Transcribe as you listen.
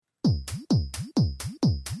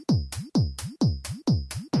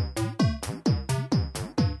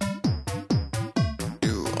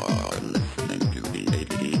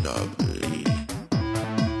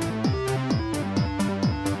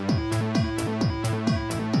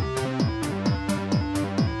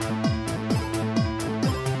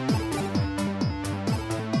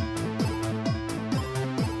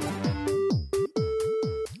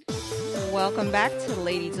Welcome back to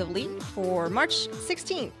Ladies of Leap for March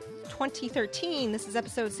 16th, 2013. This is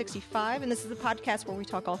episode 65, and this is the podcast where we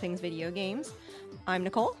talk all things video games. I'm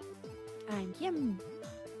Nicole. I'm Kim.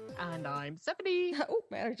 And I'm Stephanie. Oh,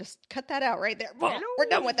 better just cut that out right there. Hello. We're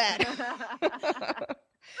done with that.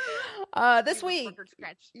 This week,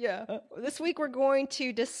 this week we're going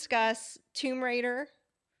to discuss Tomb Raider,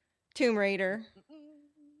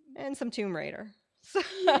 and some Tomb Raider.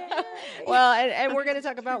 Well, and we're going to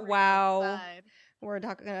talk about WoW. We're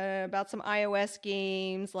talking about some iOS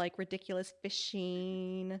games like Ridiculous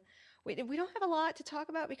Fishing. We don't have a lot to talk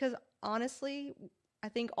about because honestly, I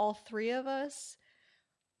think all three of us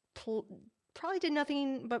probably did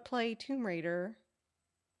nothing but play Tomb Raider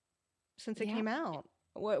since it came out.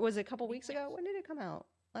 What was it, a couple weeks ago? When did it come out?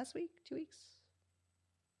 Last week? 2 weeks?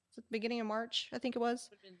 Was it the beginning of March? I think it was.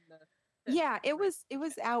 Yeah, it was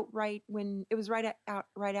out right when it was right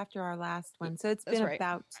after our last one. So it's been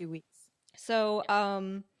about 2 weeks. So,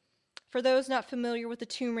 for those not familiar with the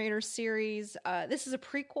Tomb Raider series, this is a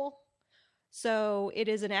prequel. So it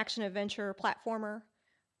is an action-adventure platformer.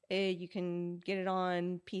 You can get it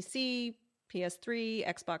on PC, PS3,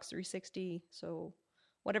 Xbox 360, so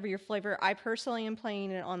whatever your flavor. I personally am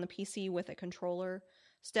playing it on the PC with a controller.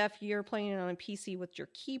 Steph, you're playing it on a PC with your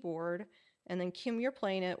keyboard. And then Kim, you're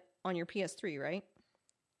playing it on your PS3, right?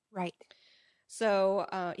 Right. So,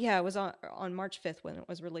 it was on March 5th when it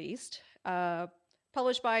was released.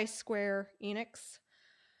 Published by Square Enix.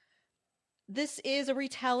 This is a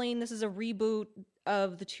retelling. This is a reboot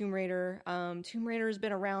of the Tomb Raider. Tomb Raider has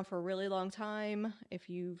been around for a really long time. If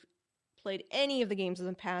you've played any of the games in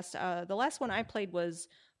the past, the last one I played was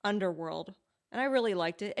Underworld, and I really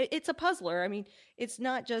liked it. It's a puzzler. I mean, it's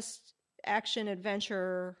not just action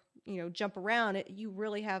adventure, jump around. You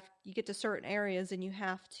really you get to certain areas and you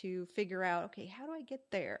have to figure out, okay, how do I get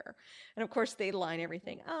there? And of course, they line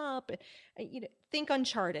everything up. Think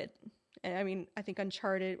Uncharted. And I mean, I think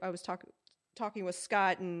Uncharted. I was talking with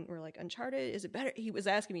Scott, and we're like, Uncharted, is it better? He was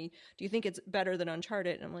asking me, do you think it's better than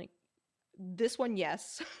Uncharted? And I'm like, this one,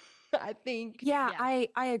 yes. I think. Yeah, I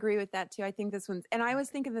agree with that too. I think this one's, and I was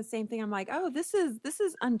thinking the same thing. I'm like, oh, this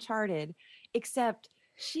is Uncharted, except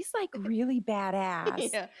she's like really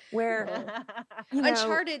badass. Yeah. Where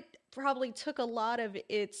Uncharted probably took a lot of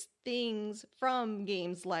its things from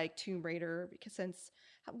games like Tomb Raider, because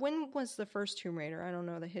when was the first Tomb Raider? I don't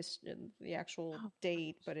know the actual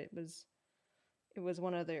date, but it was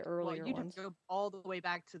one of the earlier you'd ones. have to go all the way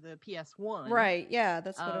back to the PS1. Right, yeah,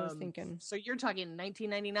 that's what I was thinking. So you're talking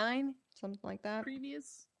 1999? Something like that.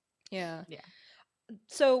 Previous? Yeah. Yeah.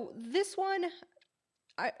 So this one,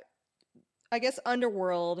 I guess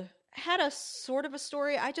Underworld had a sort of a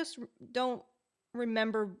story. I just don't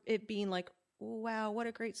remember it being like, wow, what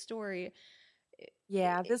a great story.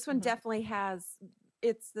 Yeah, this one definitely has.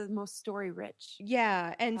 It's the most story rich.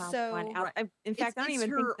 Yeah, and so in fact, I don't even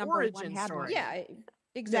think number one had one. Yeah,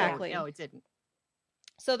 exactly. No, it didn't.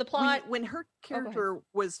 So the plot, when her character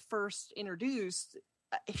was first introduced,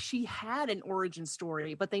 she had an origin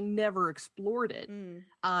story, but they never explored it.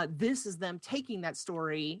 This is them taking that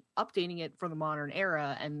story, updating it for the modern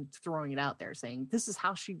era, and throwing it out there, saying this is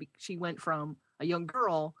how she went from a young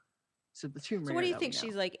girl to the Tomb Raider. So what do you think?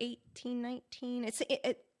 She's like 18, 19?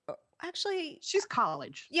 Actually, she's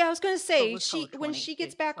college. Yeah, I was going to say, when 20, she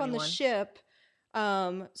gets back 21. On the ship,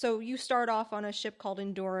 so you start off on a ship called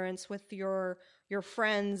Endurance with your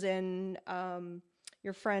friends and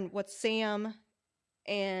your friend, Sam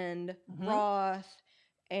and Roth,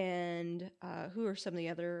 and who are some of the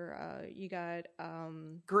other, you got...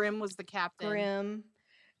 Grim was the captain. Grim.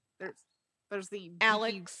 There's the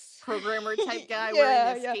Alex programmer type guy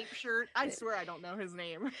wearing a escape shirt. I swear I don't know his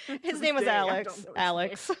name. His name was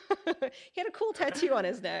Alex. He had a cool tattoo on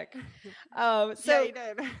his neck. Yeah, he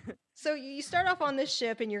did. So you start off on this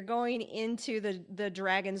ship and you're going into the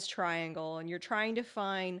Dragon's Triangle, and you're trying to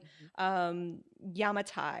find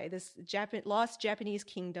Yamatai, this lost Japanese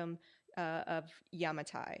kingdom of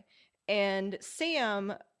Yamatai. And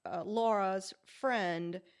Sam, Laura's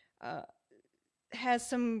friend, has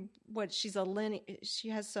some she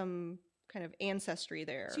has some kind of ancestry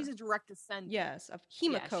there. She's a direct descendant. Yes, of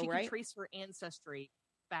Himiko, she right? She can trace her ancestry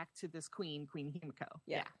back to this Queen Himiko.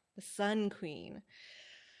 Yeah, the Sun Queen.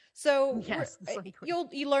 So yes, the Sun Queen.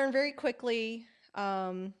 You learn very quickly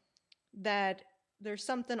that there's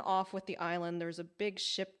something off with the island. There's a big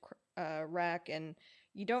ship wreck, and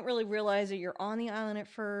you don't really realize that you're on the island at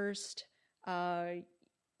first.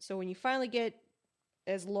 So when you finally get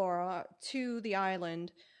as Laura to the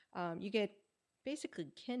island, you get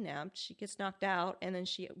basically kidnapped. She gets knocked out, and then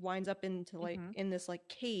she winds up into in this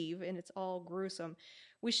cave, and it's all gruesome.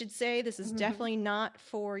 We should say this is definitely not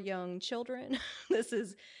for young children. This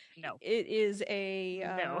is No. It is a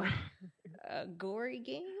No. a gory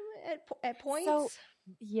game at points. So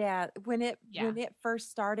yeah, when it first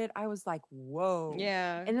started, I was like, "Whoa!"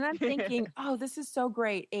 Yeah, and then I'm thinking, "Oh, this is so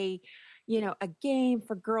great! A game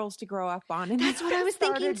for girls to grow up on." And that's what I was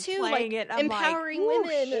thinking too. Like empowering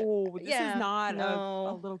women. Oh, this is not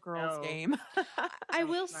a little girl's game. I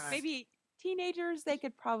will maybe teenagers they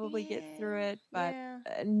could probably get through it, but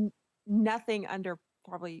nothing under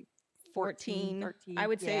probably 14, 13. I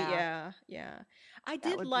would say, yeah. I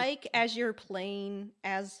did like as you're playing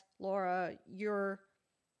as Laura, you're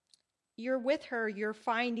with her, you're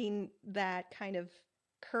finding that kind of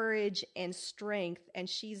courage and strength, and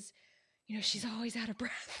she's always out of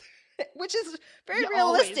breath, which is very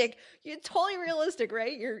realistic. Always. You're totally realistic,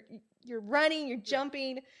 right? You're running, you're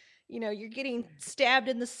jumping, you're getting stabbed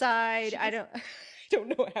in the side. I don't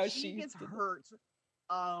know how she gets hurt.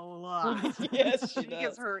 A lot. Yes, she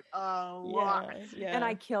gets hurt a lot. Yeah. And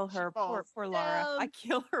I kill her. Poor Laura. I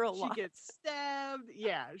kill her a lot. She gets stabbed.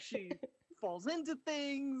 Yeah, she falls into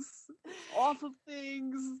things, off of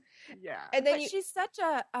things. Yeah. And then she's such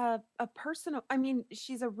a personal. I mean,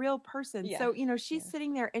 she's a real person. Yeah. So she's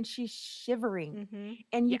sitting there and she's shivering,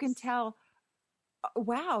 and you can tell.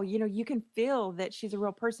 Wow, you can feel that she's a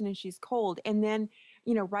real person and she's cold. And then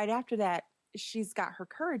right after that, she's got her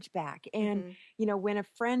courage back. And, when a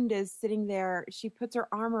friend is sitting there, she puts her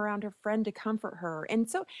arm around her friend to comfort her. And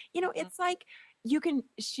so, it's like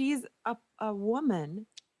she's a woman,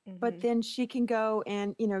 but then she can go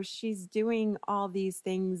and, she's doing all these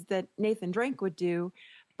things that Nathan Drake would do.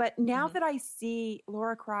 But now that I see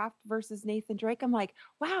Laura Croft versus Nathan Drake, I'm like,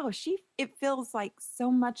 wow, it feels like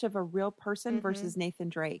so much of a real person versus Nathan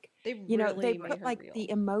Drake. They put like real. The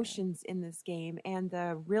emotions in this game and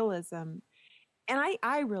the realism. And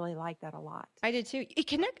I really like that a lot. I did too.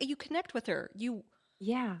 You connect with her. You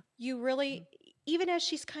really, even as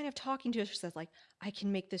she's kind of talking to us, she says like, I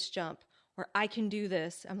can make this jump or I can do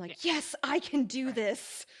this. I'm like, yes, I can do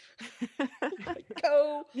this.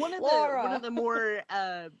 Go, Laura. One of the more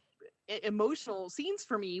emotional scenes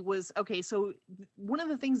for me was, so one of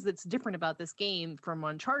the things that's different about this game from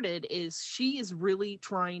Uncharted is she is really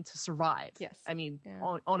trying to survive. Yes. I mean,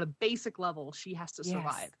 on a basic level, she has to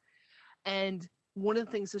survive. And one of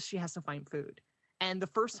the things is she has to find food. And the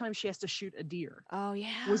first time she has to shoot a deer,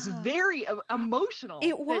 was very emotional.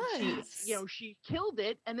 It was. She killed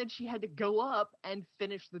it, and then she had to go up and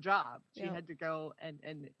finish the job. She had to go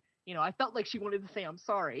and I felt like she wanted to say I'm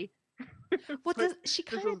sorry. Well, she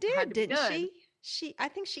kind of did, didn't she? I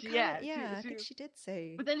think she kind of, I think she did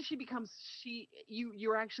say. But then she becomes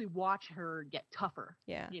you actually watch her get tougher.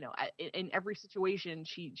 Yeah. In every situation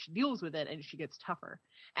she deals with it and she gets tougher.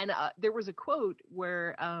 And there was a quote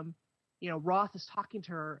where Roth is talking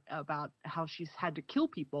to her about how she's had to kill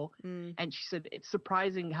people, and she said it's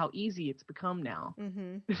surprising how easy it's become now.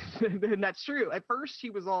 And that's true. At first she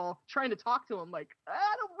was all trying to talk to him like,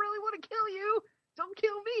 I don't really want to kill you. Don't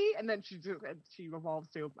kill me. And then she evolves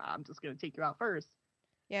to, I'm just going to take you out first.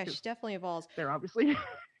 Yeah, she definitely evolves. They're obviously.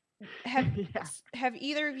 Have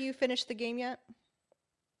either of you finished the game yet?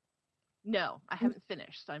 No, I haven't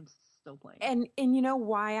finished. I'm still playing. And you know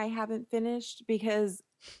why I haven't finished? Because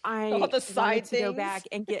I wanted to go back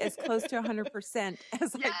and get as close to 100%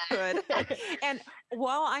 as I could. And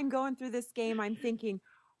while I'm going through this game, I'm thinking,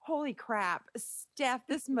 holy crap, Steph,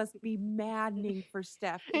 this must be maddening for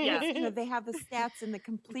Steph. Because, they have the stats and the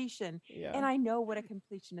completion. Yeah. And I know what a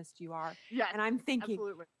completionist you are. Yeah. And I'm thinking,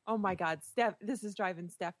 oh my God, Steph, this is driving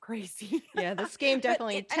Steph crazy. Yeah, this game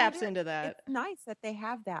definitely taps into that. It's nice that they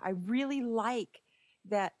have that. I really like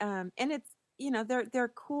that. And it's,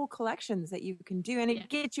 they're cool collections that you can do. And it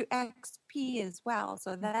gets you XP as well.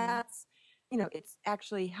 So that's, it's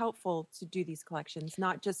actually helpful to do these collections,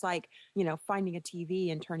 not just like, finding a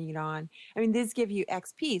TV and turning it on. I mean, these give you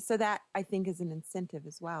XP. So that I think is an incentive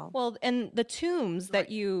as well. Well, and the tombs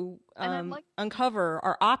that you uncover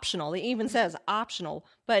are optional. It even says optional.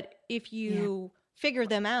 But if you figure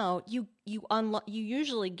them out, you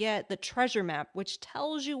usually get the treasure map, which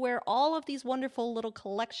tells you where all of these wonderful little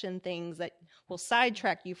collection things that will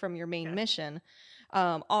sidetrack you from your main mission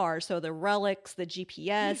are. So the relics, the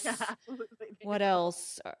GPS, what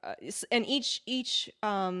else? And each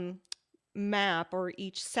map or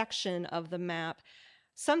each section of the map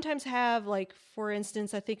sometimes have, like, for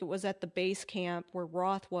instance, I think it was at the base camp where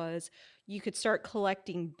Roth was, you could start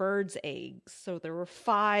collecting birds' eggs. So there were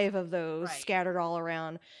 5 of those scattered all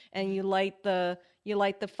around, and you light the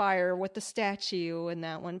fire with the statue in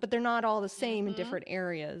that one, but they're not all the same in different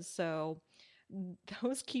areas. So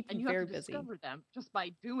those keep you very busy. You have to discover them just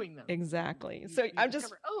by doing them. Exactly. So I'm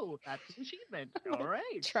just, oh, that's an achievement. All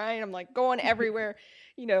right. Trying. I'm like going everywhere.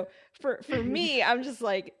 For me, I'm just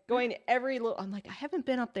like going every little. I'm like, I haven't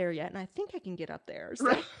been up there yet, and I think I can get up there. So.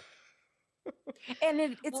 Right.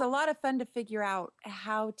 And it's a lot of fun to figure out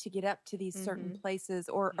how to get up to these certain places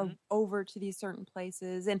or over to these certain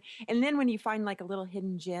places. And then when you find like a little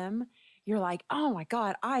hidden gem, you're like, oh my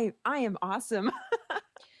God, I am awesome.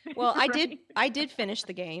 Well, I did finish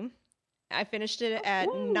the game. I finished it at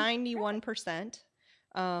 91%.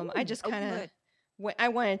 I just kind of I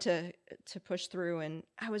wanted to push through, and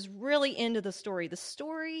I was really into the story. The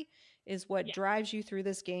story is what drives you through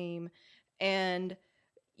this game. And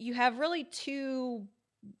you have really two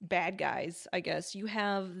bad guys, I guess. You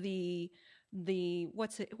have the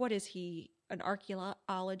what is he? An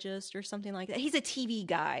archaeologist or something like that. He's a TV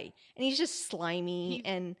guy, and he's just slimy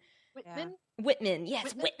and Whitman.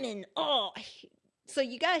 Yes, Whitman. Oh, so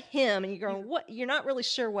you got him, and you're going, what? You're not really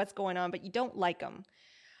sure what's going on, but you don't like him.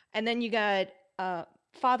 And then you got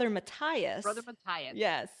Father Matthias. Brother Matthias.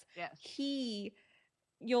 Yes.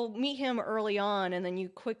 You'll meet him early on, and then you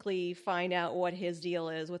quickly find out what his deal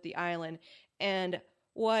is with the island. And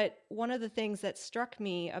one of the things that struck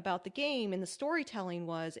me about the game and the storytelling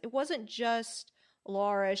was it wasn't just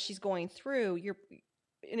Laura, she's going through. You're,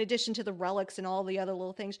 in addition to the relics and all the other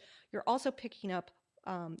little things, you're also picking up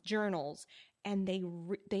journals, and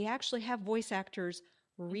they actually have voice actors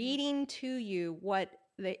reading to you what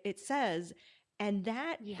it says, and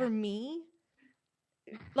that for me.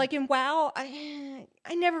 Like in WoW, I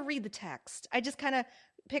never read the text. I just kind of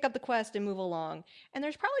pick up the quest and move along. And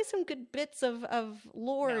there's probably some good bits of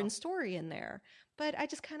lore and story in there. But I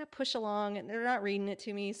just kind of push along, and they're not reading it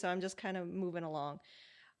to me, so I'm just kind of moving along.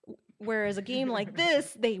 Whereas a game like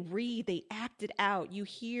this, they read, they act it out. You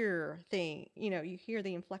hear you hear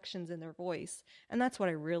the inflections in their voice. And that's what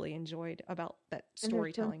I really enjoyed about that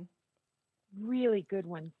storytelling. Really good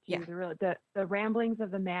ones too. The ramblings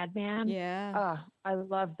of the madman. Yeah. I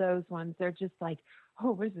love those ones. They're just like,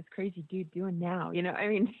 oh, what is this crazy dude doing now? I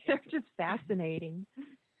mean, they're just fascinating.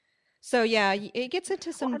 So yeah, it gets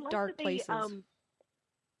into some dark places.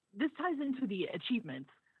 This ties into the achievements.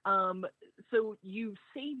 So you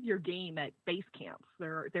save your game at base camps.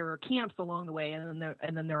 There are camps along the way, and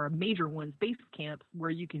then there are major ones, base camps, where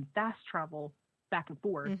you can fast travel back and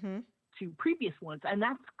forth to previous ones, and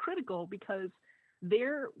that's critical because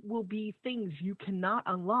there will be things you cannot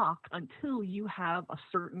unlock until you have a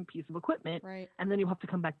certain piece of equipment, right? And then you'll have to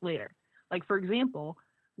come back later. Like, for example,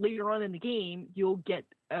 later on in the game, you'll get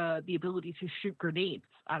the ability to shoot grenades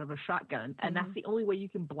out of a shotgun, and that's the only way you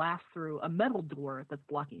can blast through a metal door that's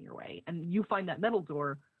blocking your way. And you find that metal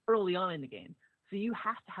door early on in the game, so you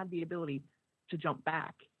have to have the ability to jump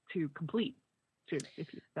back to complete. If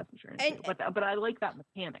that's what you're into. But I like that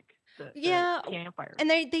mechanic. The campfire. And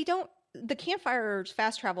they don't. The campfire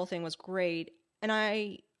fast travel thing was great, and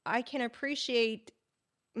I can appreciate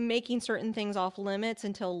making certain things off limits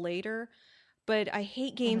until later. But I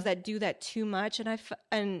hate games that do that too much,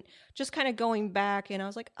 and just kind of going back, and I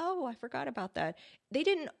was like, oh, I forgot about that. They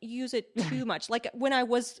didn't use it too much. Like when I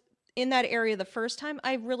was in that area the first time,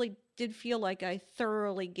 I really did feel like I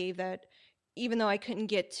thoroughly gave that. Even though I couldn't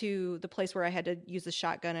get to the place where I had to use the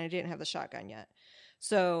shotgun, and I didn't have the shotgun yet.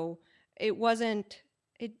 So it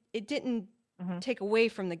didn't take away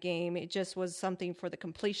from the game. It just was something for the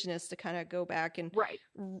completionists to kind of go back and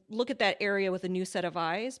look at that area with a new set of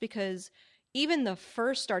eyes, because even the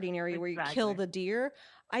first starting area where you kill the deer,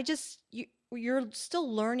 you're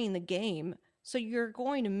still learning the game. So you're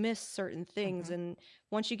going to miss certain things. And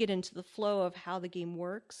once you get into the flow of how the game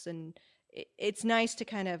works, and it's nice to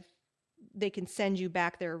kind of, they can send you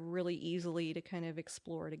back there really easily to kind of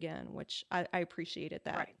explore it again, which I appreciated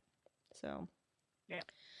that. Right. So,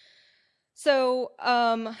 So,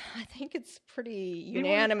 I think it's pretty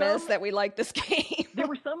unanimous that we like this game. There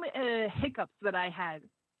were some hiccups that I had.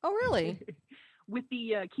 Oh, really? With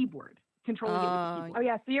the keyboard. Controlling it with the keyboard. Oh,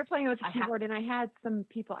 yeah. So you're playing with the keyboard, and I had some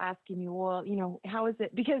people asking me, well, how is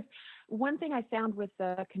it? Because one thing I found with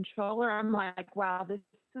the controller, I'm like, wow, this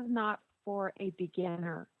is not for a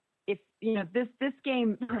beginner. If this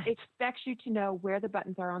game expects you to know where the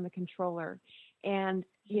buttons are on the controller, and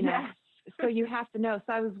so you have to know.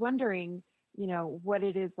 So I was wondering, what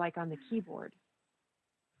it is like on the keyboard.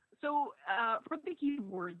 So for the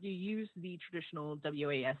keyboard, you use the traditional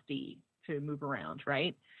WASD to move around,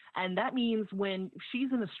 right? And that means when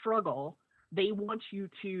she's in a struggle, they want you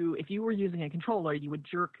to, if you were using a controller, you would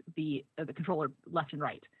jerk the controller left and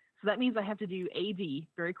right. So that means I have to do AD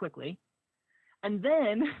very quickly. And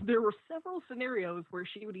then there were several scenarios where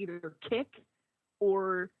she would either kick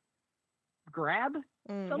or grab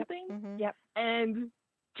something. Yep. And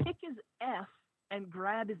kick is F and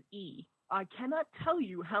grab is E. I cannot tell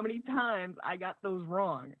you how many times I got those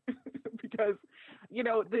wrong because,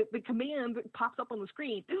 the command pops up on the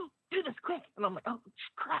screen, do this quick. And I'm like, oh,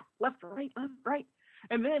 crap, left, right.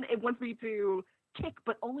 And then it wants me to kick,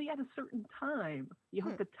 but only at a certain time. You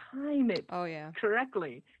have to time it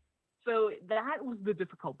correctly. So that was the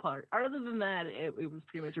difficult part. Other than that, it was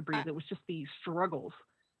pretty much a breeze. It was just these struggles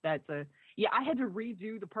that, I had to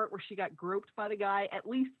redo the part where she got groped by the guy at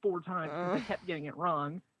least 4 times because I kept getting it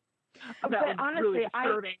wrong. But honestly,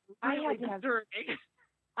 I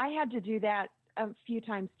had to do that a few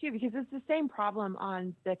times too, because it's the same problem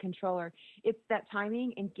on the controller. It's that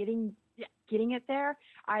timing and getting it there.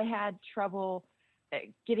 I had trouble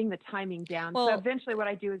getting the timing down. So eventually what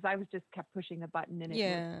I do is I was just kept pushing the button and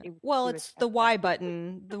it's the Y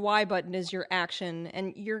button. The Y button is your action,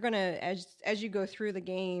 and you're going to, as you go through the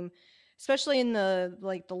game, especially in the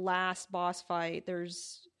last boss fight,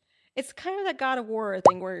 it's kind of that God of War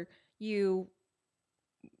thing where you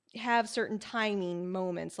have certain timing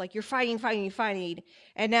moments, like you're fighting,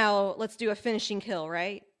 and now let's do a finishing kill,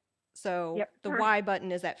 right? So the Y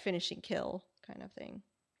button is that finishing kill kind of thing.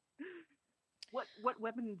 What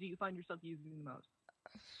weapon do you find yourself using the most?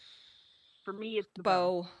 For me, it's the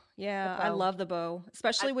bow. Yeah, I love the bow,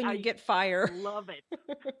 especially when you get fire. Love it.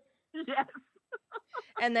 Yes.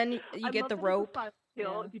 And then you get the rope.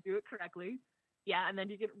 Kill if you do it correctly. Yeah, and then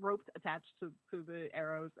you get ropes attached to the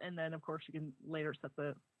arrows, and then of course you can later set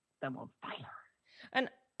them on fire. And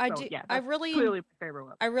I really clearly my favorite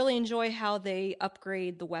weapon. I really enjoy how they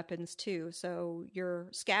upgrade the weapons too. So you're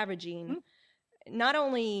scavenging not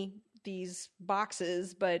only these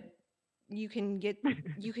boxes, but you can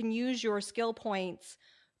use your skill points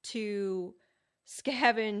to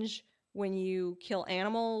scavenge when you kill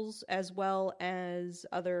animals as well as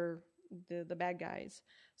the bad guys.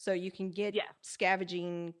 So you can get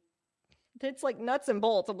scavenging. It's like nuts and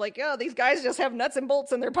bolts. I'm like, oh, these guys just have nuts and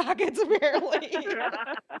bolts in their pockets, apparently. I'm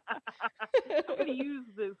going to use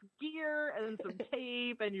this gear and some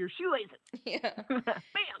tape and your shoelaces. Yeah.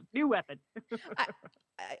 Bam! New weapon.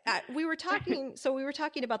 We were talking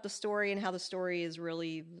about the story and how the story is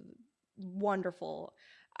really wonderful.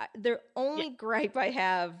 The only gripe I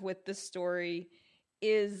have with this story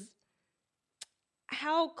is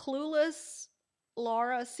how clueless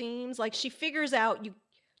Lara seems. Like, she figures out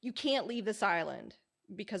you can't leave this island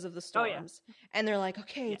because of the storms. And they're like,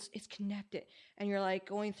 okay, it's connected. And you're like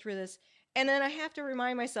going through this. And then I have to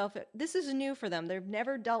remind myself that this is new for them. They've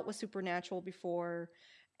never dealt with supernatural before.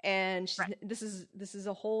 And this is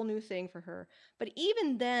a whole new thing for her. But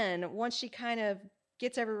even then, once she kind of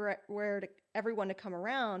gets everyone to come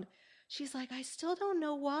around, she's like, I still don't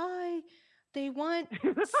know why they want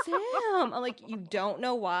Sam. I'm like, you don't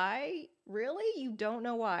know why? Really? You don't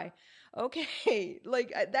know why? Okay.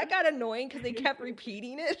 Like, that got annoying because they kept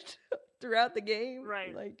repeating it throughout the game.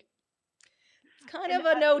 Right. Like, it's kind of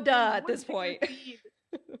a no-duh at this point.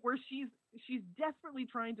 Where she's desperately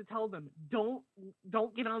trying to tell them, don't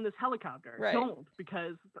get on this helicopter. Right. Don't,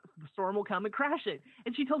 because the storm will come and crash it.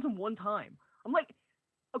 And she tells him one time. I'm like,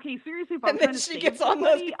 okay, seriously, if I'm trying to save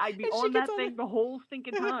somebody, I'd be on that thing the whole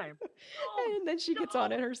stinking time. And then she gets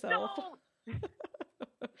on it herself.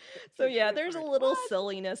 So yeah, there's a little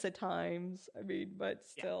silliness at times. I mean, but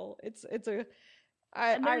still,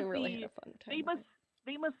 I really had a fun time.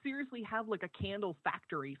 They must seriously have like a candle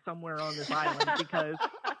factory somewhere on this island because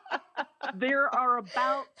there are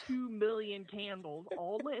about 2 million candles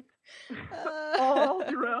all lit all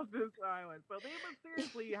throughout this island. So they must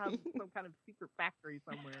seriously have some kind of secret factory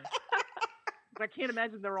somewhere. I can't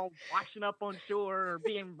imagine they're all washing up on shore or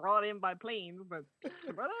being brought in by planes, but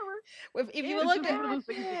whatever. If you would look at those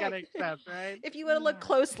things you gotta accept, right? If you would have looked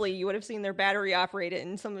closely, you would have seen their battery operated,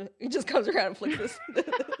 and it just comes around and flicks this.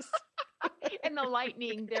 And the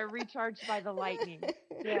lightning, they're recharged by the lightning.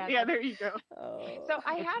 Yeah, there you go. So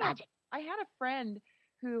I had a friend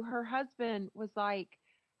who her husband was like,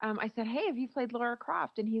 I said, hey, have you played Lara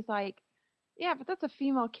Croft? And he's like, yeah, but that's a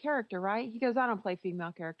female character, right? He goes, I don't play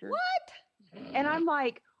female characters. What? And I'm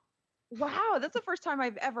like, wow, that's the first time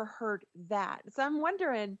I've ever heard that. So I'm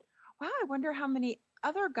wondering, wow, I wonder how many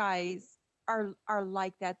other guys are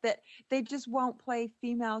like that they just won't play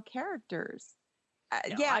female characters.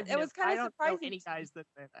 It was kind of surprising. I don't know any guys that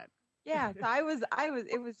say that. Yeah, so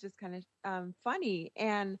it was just kind of funny,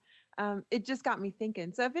 and it just got me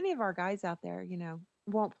thinking. So if any of our guys out there,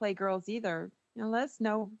 won't play girls either, let us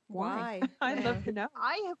know why. I'd love to know.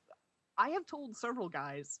 I have told several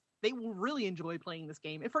guys they will really enjoy playing this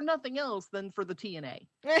game, if for nothing else than for the TNA,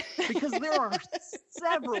 because there are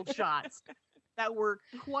several shots that were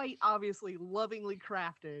quite obviously lovingly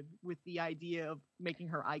crafted with the idea of making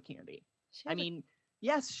her eye candy. I mean,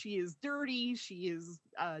 yes, she is dirty, she is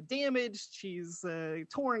damaged, she's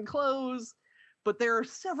torn clothes, but there are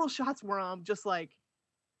several shots where I'm just like,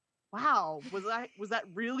 wow, was that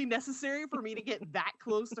really necessary for me to get that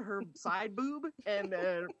close to her side boob and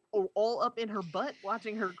all up in her butt,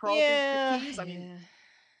 watching her crawl through cookies? I mean,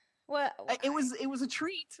 well, it was a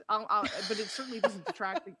treat, but it certainly doesn't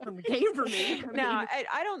detract from the game for me.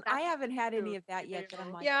 I haven't had any of that yet. But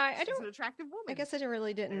I'm like, I don't. She's an attractive woman. I guess I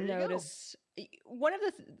didn't notice one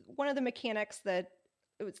of the mechanics that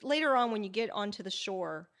it was later on when you get onto the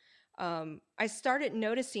shore. I started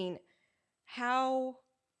noticing how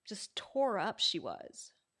just tore up she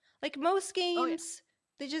was. Like most games,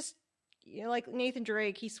 they just, like Nathan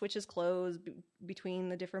Drake, he switches clothes between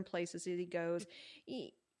the different places that he goes.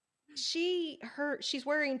 She's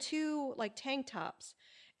wearing 2 like tank tops,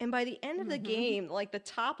 and by the end of the game, like the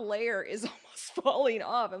top layer is almost falling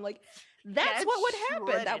off. I'm like, that's what would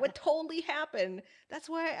happen. That would totally happen. That's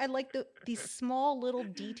why I like these small little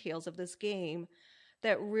details of this game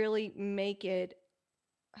that really make it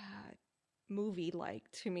movie-like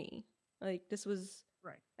to me. Like this was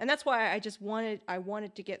right, and that's why I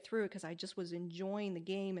wanted to get through it, because I just was enjoying the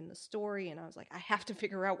game and the story, and I was like, I have to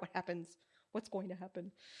figure out what's going to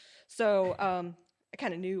happen. So I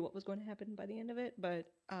kind of knew what was going to happen by the end of it, but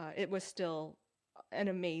it was still an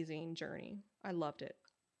amazing journey. I loved it.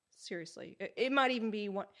 Seriously, it might even be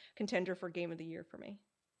one contender for Game of the Year for me.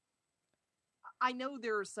 I know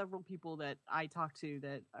there are several people that I talk to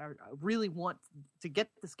that really want to get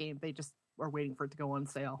this game. They just are waiting for it to go on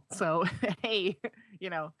sale. So hey,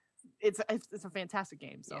 it's a fantastic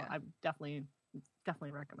game. So I definitely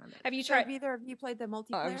recommend it. Have you tried? Have either of you played the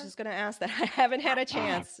multiplayer? I was just going to ask that. I haven't had a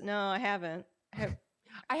chance. No, I haven't.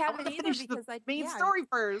 I haven't either because the main story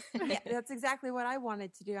first. Yeah, that's exactly what I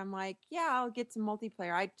wanted to do. I'm like, I'll get to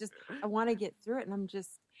multiplayer. I want to get through it, and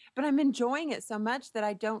but I'm enjoying it so much that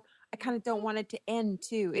I kind of don't want it to end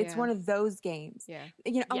too. It's one of those games. Yeah.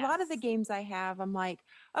 A lot of the games I have, I'm like,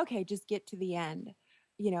 okay, just get to the end,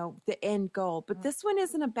 the end goal. But this one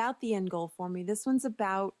isn't about the end goal for me. This one's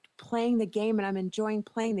about playing the game, and I'm enjoying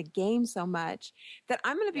playing the game so much that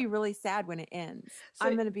I'm going to be really sad when it ends. So,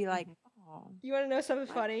 I'm going to be like, oh. You want to know something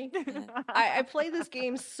funny? I play this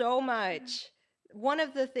game so much. One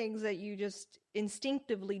of the things that you just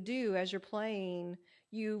instinctively do as you're playing,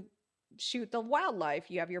 you shoot the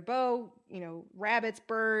wildlife. You have your bow, rabbits,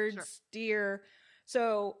 birds, deer.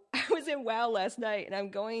 So I was in WoW last night, and I'm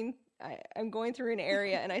going through an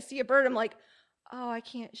area, and I see a bird. I'm like, oh, I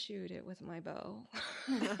can't shoot it with my bow.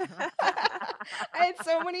 I had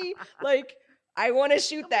so many, I want to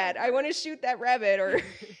shoot that. I want to shoot that rabbit, or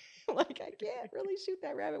I can't really shoot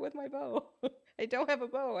that rabbit with my bow. I don't have a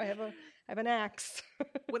bow. I have an axe.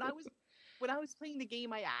 When I was playing the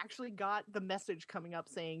game, I actually got the message coming up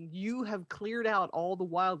saying, you have cleared out all the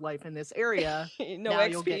wildlife in this area. No now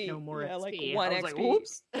XP. You'll get no more XP. Like 1 XP. Like,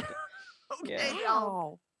 oops. Okay,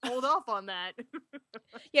 I'll hold off on that.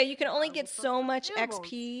 Yeah, you can only get so much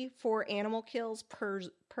XP for animal kills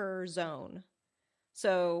per zone.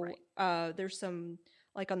 So there's some,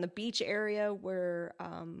 like on the beach area where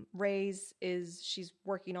Ray's she's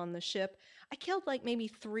working on the ship. I killed maybe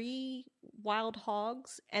 3 wild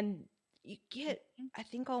hogs, and you get, I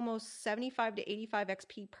think, almost 75 to 85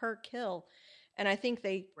 XP per kill. And I think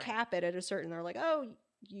they cap it at a certain, they're like, oh,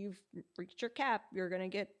 you've reached your cap. You're going to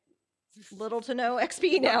get little to no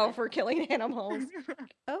XP now for killing animals.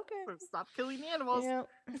 Okay. Stop killing the animals. Yeah.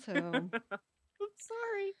 So I'm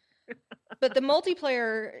sorry. But the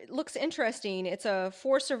multiplayer looks interesting. It's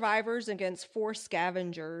 4 survivors against 4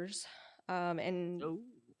 scavengers. And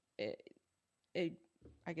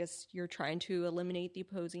I guess you're trying to eliminate the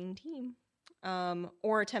opposing team,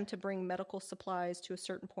 or attempt to bring medical supplies to a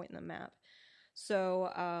certain point in the map.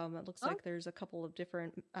 So it looks like there's a couple of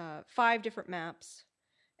different, 5 different maps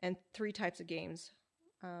and 3 types of games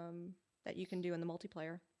that you can do in the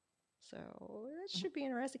multiplayer. So that should be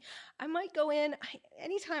interesting. I might go in.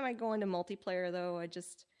 Anytime I go into multiplayer, though, I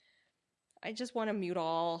just want a mute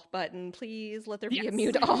all button. Please let there be a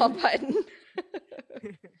mute all button.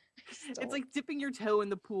 It's like dipping your toe in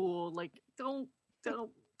the pool. Like, don't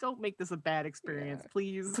make this a bad experience,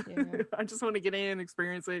 please. Yeah. I just want to get in,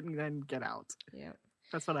 experience it, and then get out. Yeah,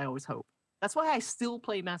 that's what I always hope. That's why I still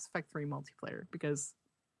play Mass Effect 3 multiplayer, because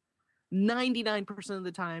 99% of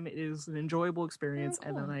the time it is an enjoyable experience,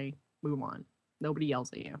 and then I move on. Nobody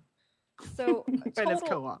yells at you. So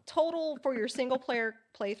total for your single player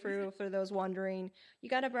playthrough, for those wondering, you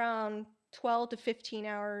got around 12 to 15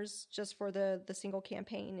 hours just for the single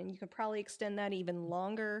campaign, and you can probably extend that even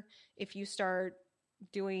longer if you start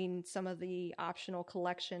doing some of the optional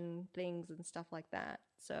collection things and stuff like that.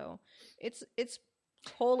 So it's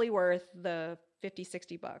totally worth the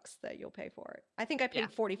 $50-$60 that you'll pay for it. I think I paid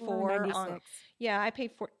 $44 on. Yeah, I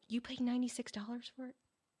paid you paid $96 for it.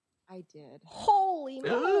 I did. Holy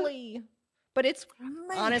moly! But it's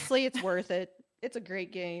honestly, it's worth it. It's a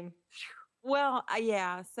great game. Well,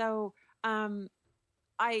 yeah. So,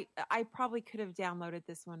 I probably could have downloaded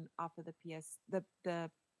this one off of the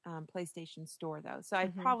PlayStation Store though. So I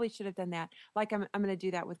probably should have done that. Like I'm going to do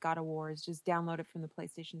that with God of War, is just download it from the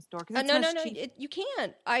PlayStation Store. No, you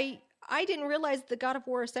can't. I didn't realize the God of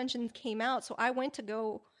War Ascension came out, so I went to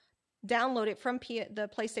go download it from the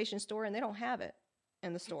PlayStation Store, and they don't have it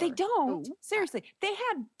in the store. They don't. Ooh. Seriously, they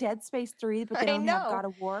had Dead Space 3, but they don't have God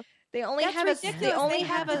of War. They only have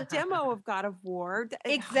a demo of God of War.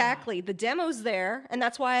 Exactly. The demo's there, and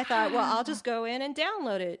that's why I thought, well, I'll just go in and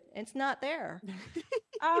download it. It's not there.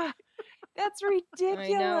 That's ridiculous.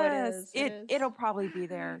 I know it is. It'll probably be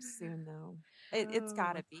there soon, though. It's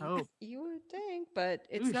got to be. Hope. You would think, but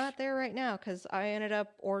it's not there right now because I ended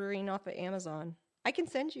up ordering off of Amazon. I can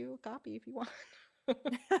send you a copy if you want.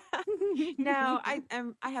 No, I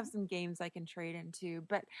have some games I can trade into,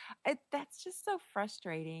 but that's just so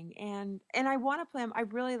frustrating. And I want to play them. I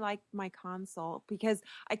really like my console because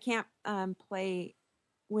I can't play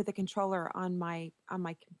with a controller on my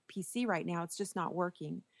PC right now. It's just not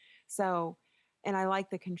working. So, and I like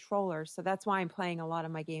the controller, so that's why I'm playing a lot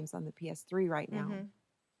of my games on the PS3 right now. Mm-hmm.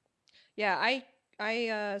 Yeah,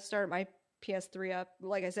 I started my PS3 up,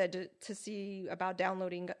 like I said, to see about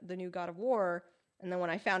downloading the new God of War. And then when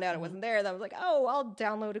I found out it wasn't there, I was like, oh, I'll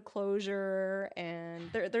download a Closure. And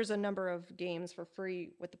there's a number of games for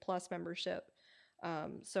free with the Plus membership.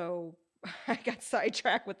 So I got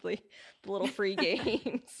sidetracked with the little free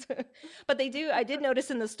games. But I did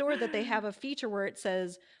notice in the store that they have a feature where it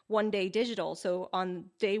says 1 day digital. So on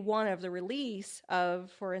day one of the release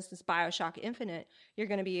of, for instance, BioShock Infinite, you're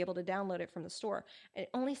going to be able to download it from the store. It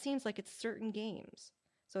only seems like it's certain games.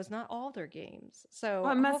 So it's not all their games. So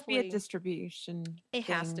it must be a distribution. It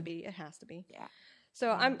has to be. It has to be. Yeah.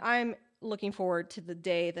 So I'm looking forward to the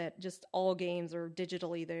day that just all games are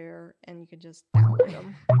digitally there and you can just download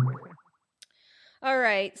them. All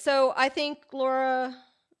right. So I think Laura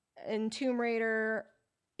and Tomb Raider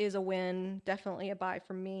is a win. Definitely a buy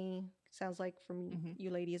from me. Sounds like from you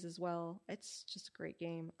ladies as well. It's just a great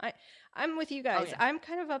game. I'm with you guys. Oh, yeah. I'm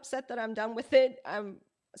kind of upset that I'm done with it. I'm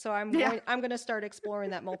going to start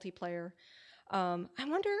exploring that multiplayer. I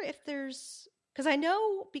wonder if there's, because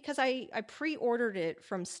I pre-ordered it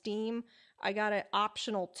from Steam. I got an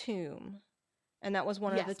optional tomb, and that was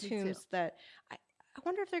one of the tombs that I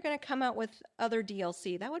wonder if they're going to come out with other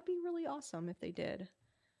DLC. That would be really awesome if they did.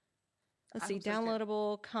 Let's see,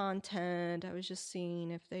 downloadable content. I was just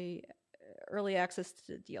seeing if they early access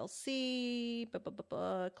to DLC,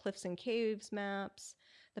 Cliffs and Caves maps,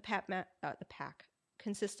 the pack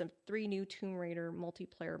consists of 3 new Tomb Raider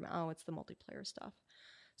multiplayer. Oh, it's the multiplayer stuff.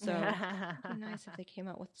 So it'd be nice if they came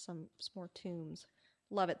out with some more tombs.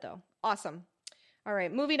 Love it though. Awesome. All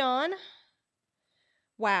right, moving on.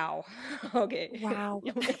 Wow. Okay. Wow.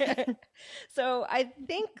 So I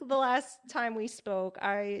think the last time we spoke,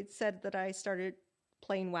 I said that I started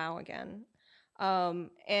playing WoW again.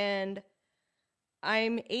 And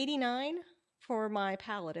I'm 89 for my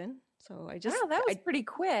Paladin. So that was pretty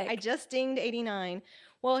quick. I just dinged 89.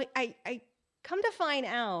 Well, I come to find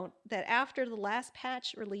out that after the last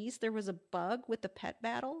patch release, there was a bug with the pet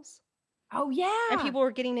battles. Oh, yeah. And people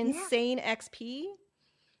were getting insane XP.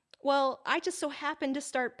 Well, I just so happened to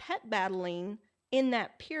start pet battling in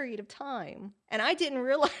that period of time. And I didn't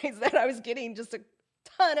realize that I was getting just a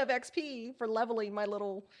ton of XP for leveling my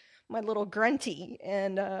little grunty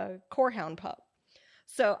and corehound pup.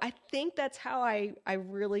 So I think that's how I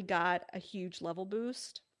really got a huge level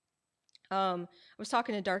boost. I was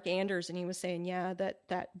talking to Dark Anders, and he was saying,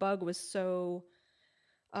 that bug was so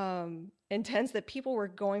intense that people were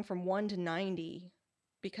going from 1 to 90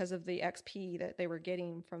 because of the XP that they were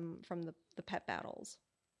getting from the pet battles.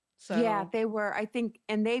 So yeah, they were, I think,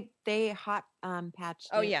 and they hot patched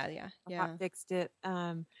it. Oh yeah. Hot fixed it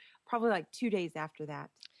probably like 2 days after that.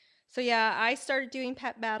 So yeah, I started doing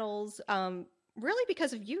pet battles really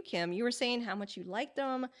because of you, Kim. You were saying how much you liked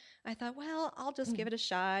them. I thought, well, I'll just give it a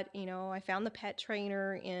shot. I found the pet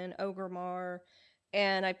trainer in Orgrimmar,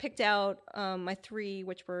 and I picked out my 3,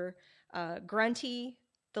 which were Grunty,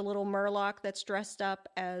 the little Murloc that's dressed up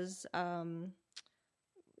as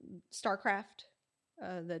StarCraft,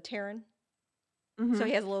 the Terran. Mm-hmm. So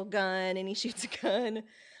he has a little gun, and he shoots a gun.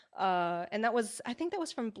 And I think that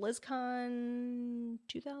was from BlizzCon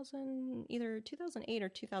 2000, either 2008 or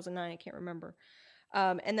 2009. I can't remember.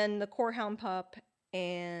 And then the Corehound pup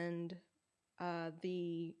and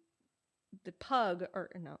the pug, or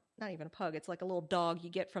no, not even a pug. It's like a little dog you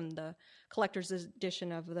get from the collector's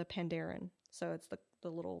edition of the Pandaren. So it's the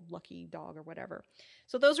little lucky dog or whatever.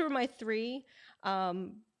 So those were my 3.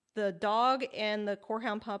 The dog and the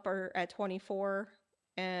Corehound pup are at 24.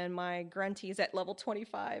 And my Grunty is at level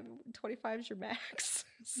 25. 25 is your max.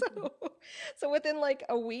 So within like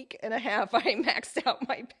a week and a half, I maxed out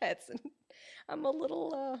my pets. And I'm a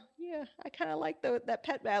little, I kind of like that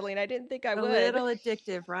pet battling. I didn't think I would. A little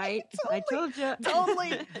addictive, right? Totally, I told you.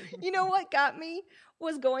 Totally. You know what got me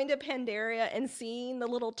was going to Pandaria and seeing the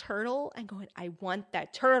little turtle and going, I want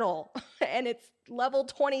that turtle. And it's level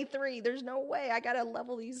 23. There's no way. I got to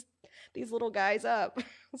level these little guys up.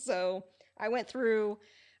 So I went through,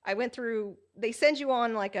 they send you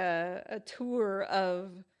on like a tour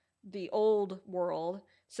of the old world.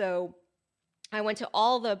 So I went to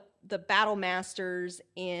all the battle masters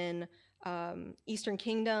in Eastern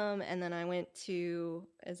Kingdom, and then I went to,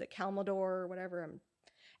 is it Kalmador or whatever?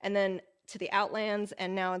 And then to the Outlands,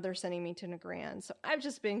 and now they're sending me to Nagrand. So I've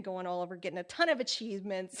just been going all over, getting a ton of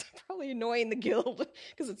achievements, probably annoying the guild,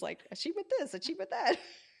 because it's like, achievement this, achievement that.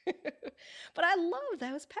 But I love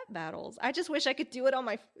those pet battles. I just wish I could do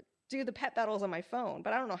the pet battles on my phone,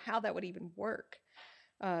 but I don't know how that would even work,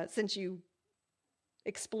 since you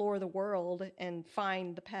explore the world and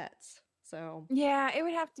find the pets. So yeah, it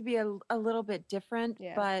would have to be a little bit different,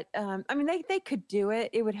 but I mean, they could do it.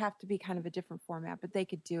 It would have to be kind of a different format, but they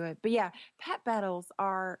could do it. But yeah, pet battles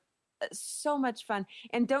are so much fun.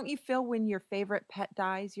 And don't you feel when your favorite pet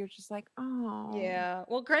dies, you're just like, oh. Yeah.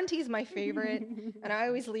 Well, Grunty's my favorite, and I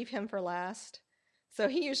always leave him for last. So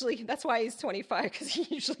that's why he's 25, because he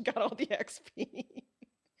usually got all the XP.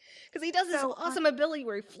 Because he does this awesome ability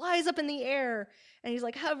where he flies up in the air and he's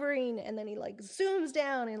like hovering, and then he like zooms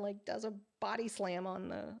down and like does a body slam on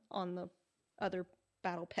the other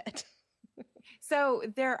battle pet. So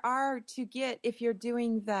there are, to get, if you're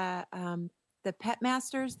doing the pet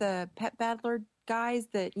masters, the pet battler guys,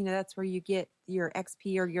 that, you know, that's where you get your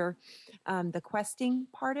XP or your the questing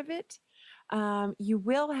part of it. You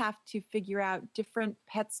will have to figure out different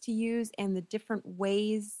pets to use and the different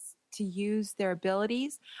ways to use their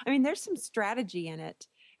abilities. I mean, there's some strategy in it.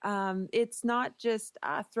 It's not just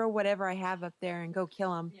throw whatever I have up there and go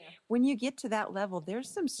kill them. Yeah. When you get to that level, there's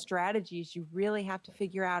some strategies you really have to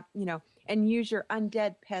figure out, you know, and use your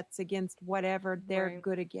undead pets against whatever they're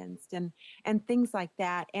good against, and things like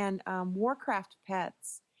that. And Warcraft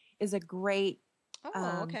Pets is a great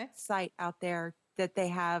site out there that they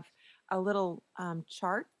have a little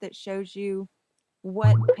chart that shows you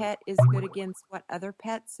what pet is good against what other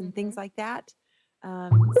pets and things like that.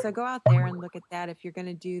 So go out there and look at that if you're going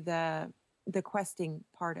to do the questing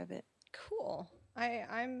part of it. Cool.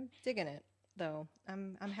 I'm digging it, though.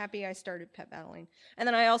 I'm happy I started pet battling. And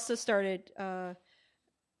then I also started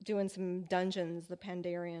doing some dungeons, the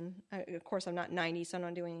Pandaren. Of course, I'm not 90, so I'm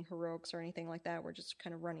not doing heroics or anything like that. We're just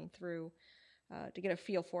kind of running through to get a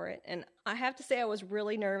feel for it. And I have to say I was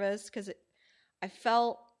really nervous because I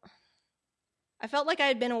felt like I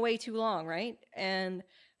had been away too long, right? And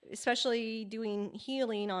especially doing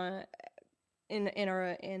healing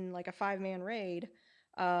in like a 5-man raid,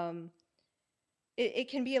 it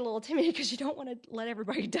can be a little intimidating because you don't want to let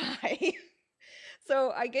everybody die.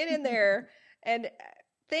 So I get in there, and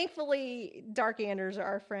thankfully Dark Anders,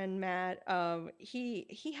 our friend Matt,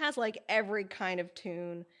 he has like every kind of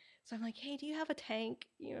tune. So I'm like, hey, do you have a tank?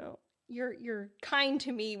 You know, you're kind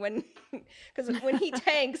to me because when he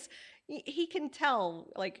tanks, he can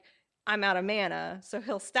tell like I'm out of mana, so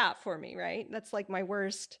he'll stop for me, right? That's like my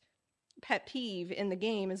worst pet peeve in the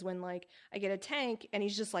game is when like I get a tank and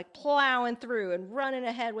he's just like plowing through and running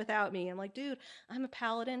ahead without me. I'm like, dude, I'm a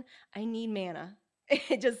paladin. I need mana.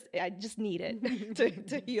 I just need it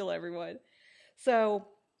to heal everyone. So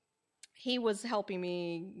he was helping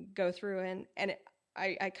me go through, and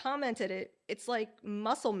I commented it's like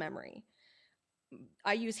muscle memory.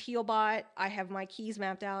 I use Healbot. I have my keys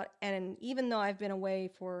mapped out. And even though I've been away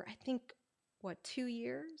for, I think, 2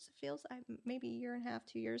 years? It feels maybe a year and a half,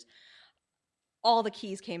 2 years. All the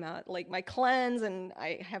keys came out, like my cleanse, and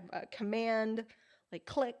I have a command, like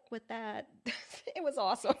click with that. It was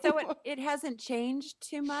awesome. So it hasn't changed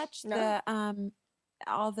too much. No.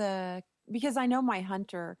 Because I know my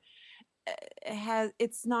hunter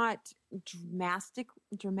it's not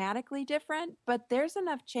dramatically different, but there's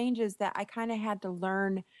enough changes that I kind of had to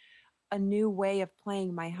learn a new way of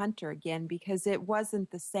playing my hunter again, because it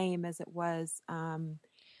wasn't the same as it was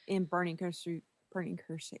in Burning Crusade Burning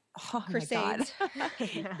Crusade. Oh Crusades. My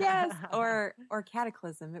God. Yes. Or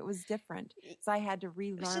Cataclysm. It was different. So I had to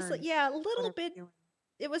relearn. It's just a little bit.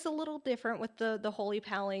 It was a little different with the Holy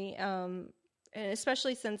Pally, and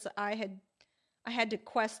especially since I had to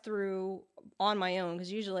quest through on my own,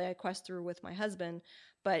 because usually I quest through with my husband,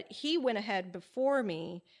 but he went ahead before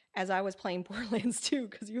me as I was playing Borderlands 2,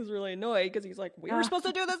 because he was really annoyed, because he's like, we were supposed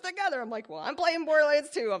to do this together. I'm like, well, I'm playing Borderlands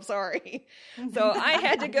 2, I'm sorry. So I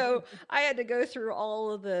had to go through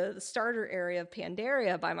all of the starter area of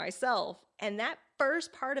Pandaria by myself, and that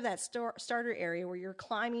first part of that starter area where you're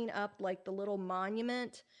climbing up like the little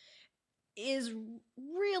monument is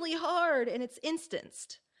really hard, and it's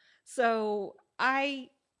instanced. So I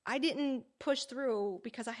didn't push through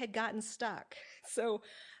because I had gotten stuck. So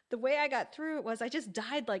the way I got through it was I just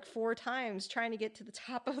died like 4 times trying to get to the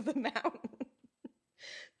top of the mountain.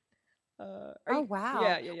 Oh,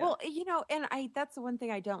 wow. Yeah. Well, and that's the one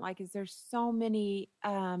thing I don't like is there's so many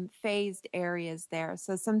phased areas there.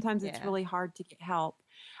 So sometimes it's really hard to get help.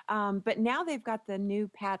 But now they've got the new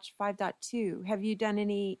patch 5.2. Have you done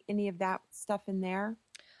any of that stuff in there?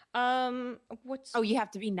 You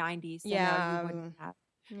have to be 90. So no, you wouldn't have.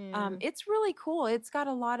 Yeah. It's really cool. It's got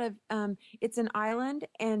a lot of, it's an island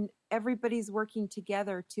and everybody's working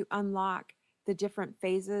together to unlock the different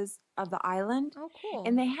phases of the island. Oh, cool.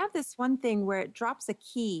 And they have this one thing where it drops a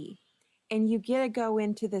key and you get to go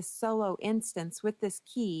into this solo instance with this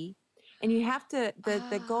key. And you have to,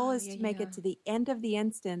 the goal is to make it to the end of the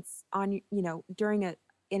instance on, during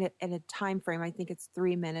in a time frame. I think it's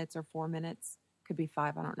 3 minutes or 4 minutes. Could be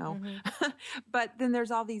 5, I don't know. Mm-hmm. But then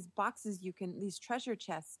there's all these boxes these treasure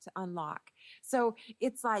chests to unlock. So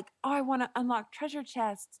it's like, oh, I want to unlock treasure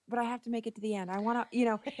chests, but I have to make it to the end. I want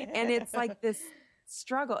to, and it's like this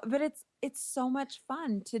struggle, but it's so much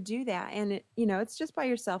fun to do that. And it's just by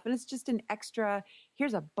yourself and it's just an extra,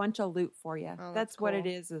 here's a bunch of loot for you. Oh, that's cool. What it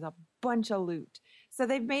is a bunch of loot. So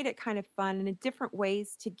they've made it kind of fun and in different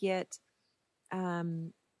ways to get,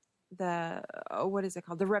 what is it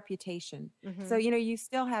called? The reputation. Mm-hmm. So, you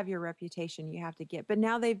still have your reputation you have to get, but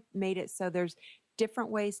now they've made it so there's different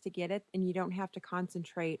ways to get it and you don't have to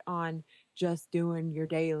concentrate on just doing your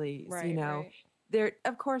dailies, right. There,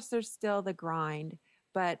 of course, there's still the grind,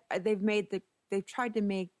 but they've tried to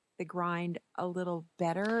make the grind a little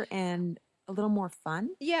better and a little more fun.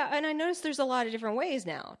 Yeah. And I noticed there's a lot of different ways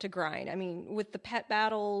now to grind. I mean, with the pet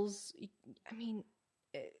battles,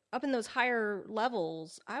 up in those higher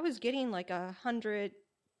levels, I was getting like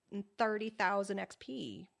 130,000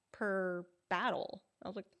 XP per battle. I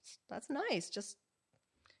was like, that's nice. Just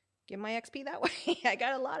give my XP that way. I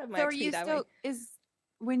got a lot of my XP that way.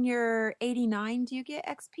 When you're 89, do you get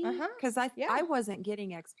XP? Because I wasn't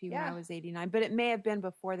getting XP when I was 89, but it may have been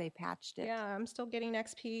before they patched it. Yeah, I'm still getting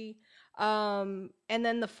XP. And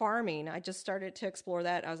then the farming, I just started to explore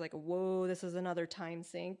that. I was like, whoa, this is another time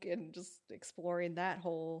sink, and just exploring that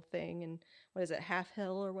whole thing. And what is it, Half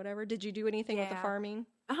Hill or whatever? Did you do anything with the farming?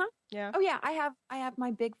 Yeah. Oh yeah, I have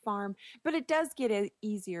my big farm, but it does get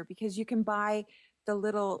easier because you can buy the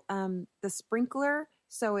little the sprinkler.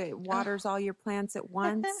 So it waters all your plants at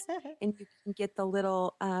once, and you can get the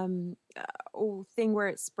little thing where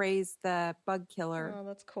it sprays the bug killer. Oh,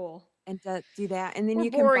 that's cool. And do that, and then We're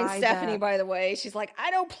you can boring buy Stephanie, by the way. She's like,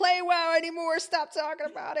 I don't play WoW anymore. Stop talking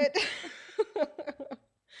about it.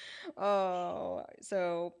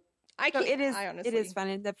 It is fun,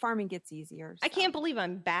 and the farming gets easier. So. I can't believe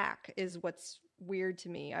I'm back. Is what's weird to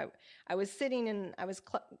me. I was sitting and I was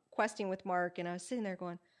questing with Mark, and I was sitting there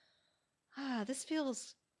going, this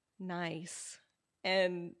feels nice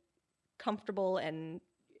and comfortable and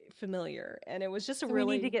familiar. And it was just we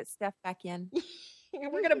need to get Steph back in.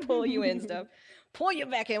 We're going to pull you in, Steph. Pull you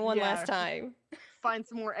back in one last time. Find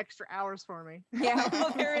some more extra hours for me. Yeah,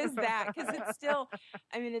 well, there is that. Because it's still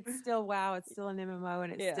WoW. It's still an MMO,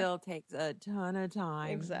 and it still takes a ton of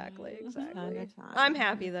time. Exactly. A ton of time. I'm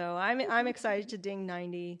happy, though. I'm excited to ding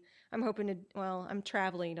 90. I'm hoping to, I'm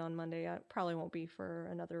traveling on Monday. I probably won't be for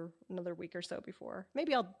another week or so before.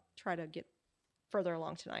 Maybe I'll try to get further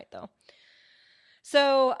along tonight, though.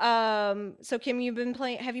 So, Kim,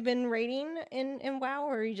 have you been raiding in WoW,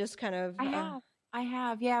 or are you just kind of? I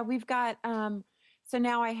have. Yeah, we've got, so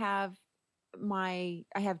now I have 2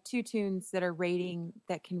 toons that are raiding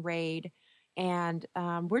that can raid. And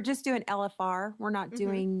we're just doing LFR. We're not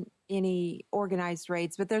doing any organized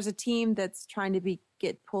raids, but there's a team that's trying to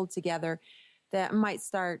get pulled together that might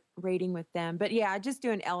start raiding with them. But yeah, just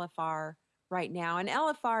doing LFR right now. And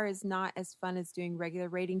LFR is not as fun as doing regular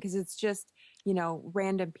raiding because it's just,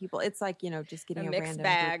 random people. It's like, just getting a mixed random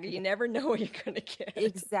bag. You never know what you're going to get.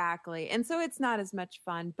 Exactly. And so it's not as much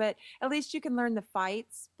fun, but at least you can learn the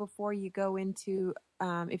fights before you go into,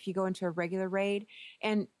 if you go into a regular raid.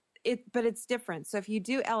 But it's different. So if you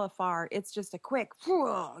do LFR, it's just a quick,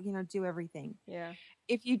 do everything. Yeah.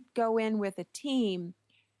 If you go in with a team,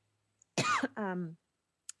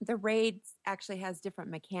 the raids actually has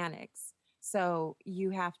different mechanics. So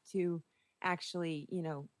you have to actually,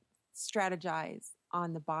 strategize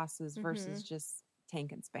on the bosses versus just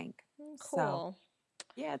tank and spank. Cool. So,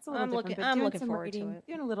 yeah, it's a little different. But I'm looking forward to it.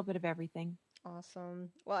 Doing a little bit of everything.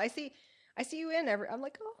 Awesome. Well, I see you in I'm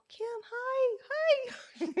like, oh, Kim, hi.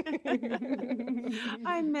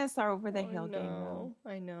 I miss our Over the Hill game though.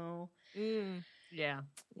 I know. Yeah.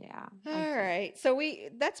 All right. So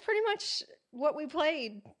that's pretty much what we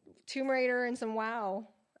played. Tomb Raider and some WoW.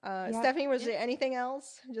 Stephanie, was there anything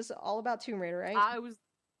else? Just all about Tomb Raider, right?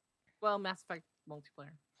 Mass Effect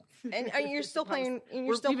multiplayer. And you're still playing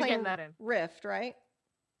that in. Rift, right?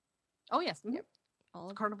 Oh yes. Yep.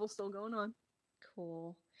 Carnival's still going on.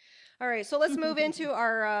 Cool. All right, so let's move into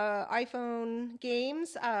our iPhone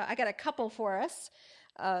games. I got a couple for us.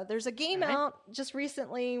 There's a game out just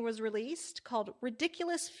recently was released called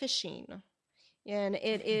Ridiculous Fishing, and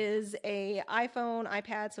it is a iPhone,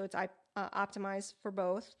 iPad, so it's optimized for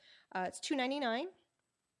both. It's $2.99,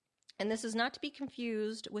 and this is not to be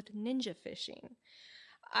confused with Ninja Fishing.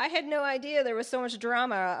 I had no idea there was so much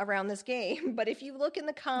drama around this game, but if you look in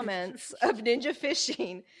the comments of Ninja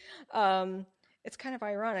Fishing, it's kind of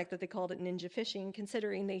ironic that they called it Ninja Fishing,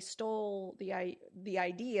 considering they stole the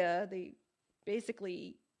idea. They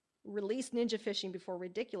basically released Ninja Fishing before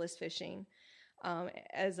Ridiculous Fishing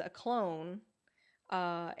as a clone.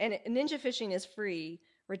 And Ninja Fishing is free.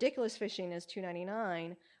 Ridiculous Fishing is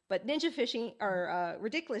 $2.99. But Ninja Fishing, or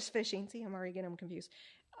Ridiculous Fishing, see, I'm already getting them confused,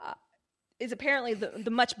 is apparently the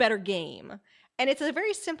much better game. And it's a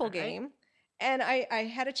very simple game. And I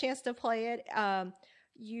had a chance to play it.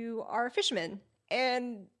 You are a fisherman,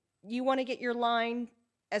 and you want to get your line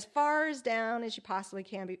as far as down as you possibly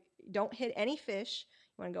can. Don't hit any fish.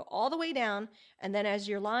 You want to go all the way down, and then as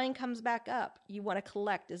your line comes back up, you want to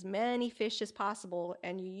collect as many fish as possible,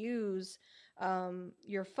 and you use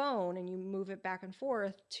your phone, and you move it back and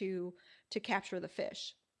forth to capture the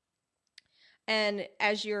fish. And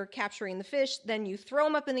as you're capturing the fish, then you throw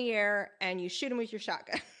them up in the air, and you shoot them with your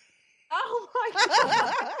shotgun. Oh, my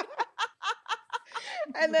God.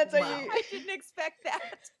 And that's how I didn't expect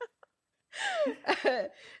that.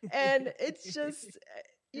 And it's just,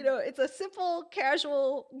 it's a simple,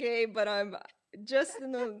 casual game, but I'm just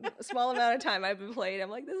in the small amount of time I've been playing, I'm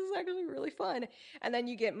like, this is actually really fun. And then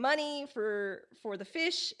you get money for the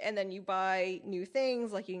fish, and then you buy new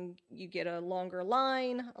things, like you get a longer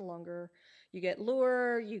line, you get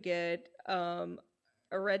lure, you get a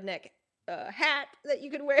redneck hat that you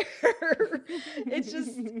can wear.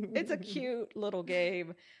 It's a cute little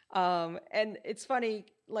game. And it's funny,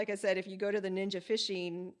 like I said, if you go to the Ninja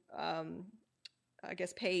Fishing, I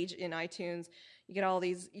guess page in iTunes, you get all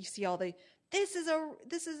these, you see all the, this is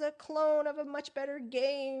a clone of a much better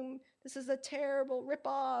game. This is a terrible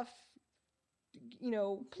ripoff.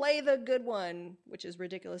 Play the good one, which is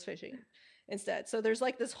Ridiculous Fishing instead. So there's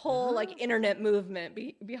like this whole internet movement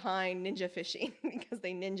behind Ninja Fishing because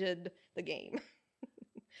they ninja'd the game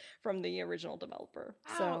from the original developer.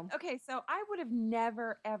 Wow. So okay, so I would have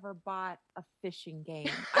never ever bought a fishing game.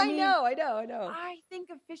 I know. I think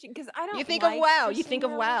of fishing because I don't. You think of WoW. You think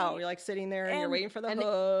of WoW. You're like sitting there and you're waiting for the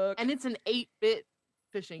hook. And it's an 8-bit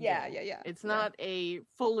fishing game. Yeah. It's not a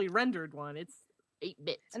fully rendered one. It's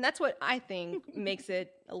 8-bit. And that's what I think makes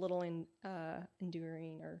it a little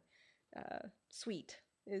enduring or sweet,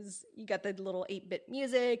 is you got the little 8-bit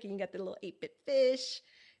music, and you got the little 8-bit fish,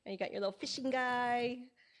 and you got your little fishing guy.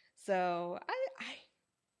 So I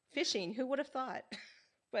fishing, who would have thought?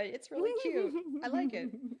 But it's really cute. I like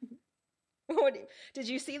it. Did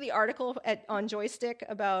you see the article on Joystick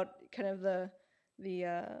about kind of the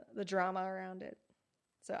drama around it?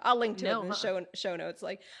 So I'll link to it in the show notes.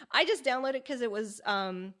 Like, I just downloaded it because it was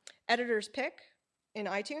editor's pick in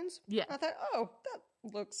iTunes. Yeah. I thought, that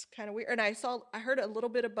looks kind of weird. And I heard a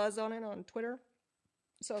little bit of buzz on it on Twitter.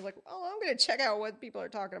 So I was like, I'm going to check out what people are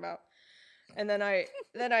talking about. And then I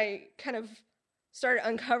kind of started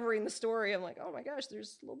uncovering the story. I'm like, oh my gosh,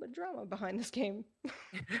 there's a little bit of drama behind this game.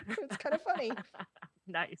 It's kind of funny.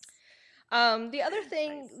 Nice. The other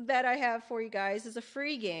thing that I have for you guys is a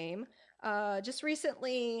free game. Just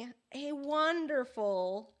recently, a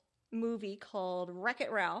wonderful movie called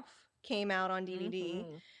Wreck-It Ralph came out on DVD.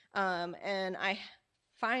 Mm-hmm. And I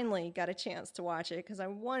finally got a chance to watch it because I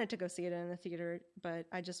wanted to go see it in the theater, but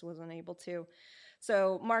I just wasn't able to.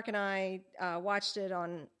 So Mark and I watched it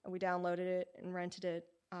we downloaded it and rented it.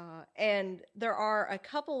 And there are a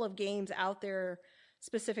couple of games out there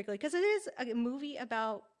specifically because it is a movie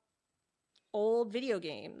about old video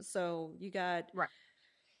games. So you got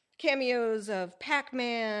cameos of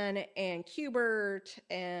Pac-Man and Q*bert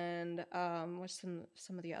and what's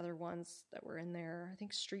some of the other ones that were in there? I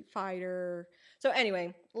think Street Fighter. So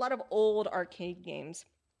anyway, a lot of old arcade games.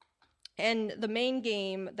 And the main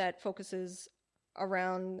game that focuses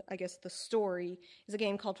around, I guess, the story is a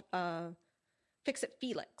game called Fix-It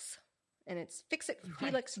Felix. And it's Fix-It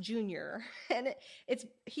Felix Jr. And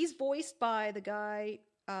he's voiced by the guy,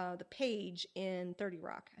 the Page in 30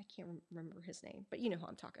 Rock. I can't remember his name, but you know who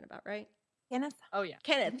I'm talking about, right? Kenneth? Oh, yeah.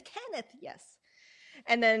 Kenneth, yes.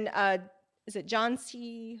 And then, is it John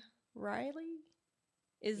C. Reilly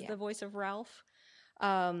is the voice of Ralph?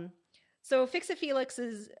 So Fix-It Felix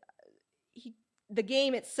is... the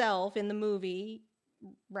game itself in the movie,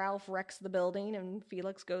 Ralph wrecks the building and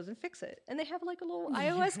Felix goes and fix it. And they have like a little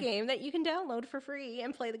iOS game that you can download for free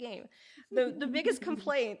and play the game. The biggest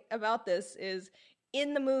complaint about this is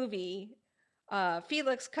in the movie,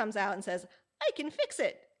 Felix comes out and says, I can fix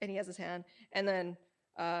it. And he has his hand. And then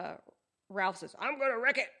Ralph says, I'm going to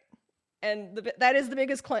wreck it. And that is the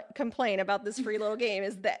biggest complaint about this free little game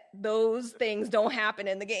is that those things don't happen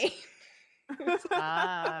in the game.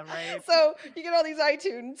 Right. So you get all these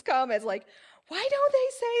iTunes comments like, why don't they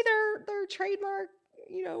say their trademark,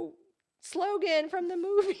 slogan from the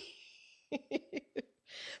movie?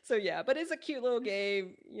 So yeah, but it's a cute little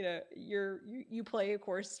game. You play, of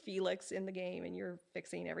course, Felix in the game, and you're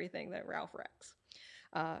fixing everything that Ralph wrecks.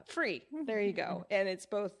 Free. There you go. And it's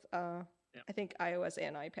both, I think, iOS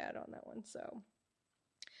and iPad on that one. So,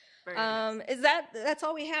 nice. That's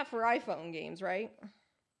all we have for iPhone games, right?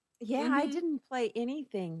 Yeah, I didn't play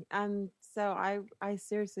anything. So I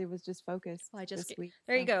seriously was just focused this week.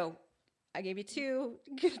 There you go. I gave you two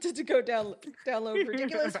to go download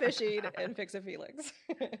Ridiculous Fishing and Fix-It Felix.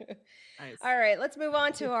 Nice. All right, let's move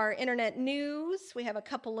on to our internet news. We have a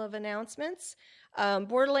couple of announcements.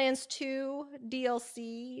 Borderlands 2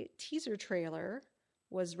 DLC teaser trailer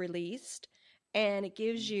was released, and it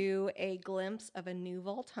gives you a glimpse of a new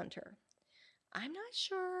Vault Hunter. I'm not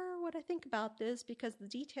sure what I think about this because the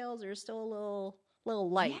details are still a little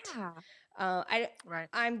light. Yeah.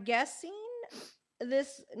 I'm guessing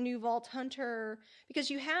this new Vault Hunter, because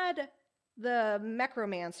you had the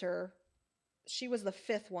Necromancer, she was the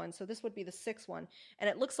 5th one, so this would be the 6th one, and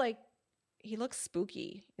it looks like he looks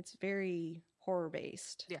spooky. It's very horror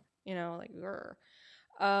based. Yeah. Like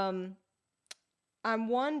I'm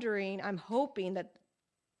hoping that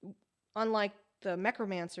unlike the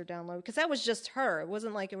Necromancer download, because that was just her. It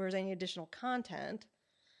wasn't like there was any additional content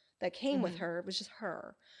that came with her. It was just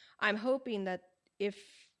her. I'm hoping that if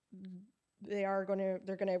they're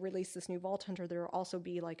going to release this new Vault Hunter, there will also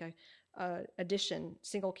be like a edition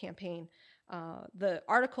single campaign. The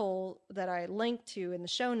article that I linked to in the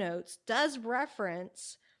show notes does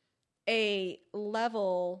reference a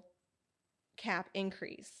level cap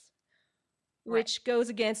increase, which goes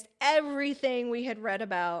against everything we had read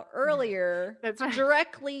about earlier. That's right.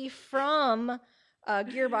 Directly from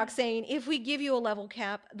Gearbox saying, if we give you a level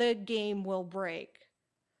cap, the game will break.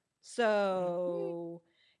 So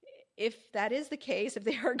if that is the case, if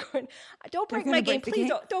they are going, don't break my game,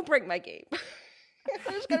 please don't break my game.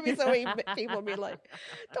 There's going to be so many people be like,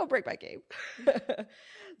 don't break my game.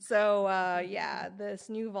 So this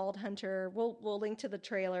new Vault Hunter, we'll link to the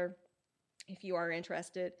trailer if you are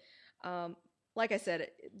interested. Like I said,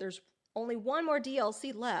 there's only one more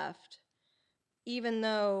DLC left, even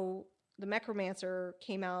though the Necromancer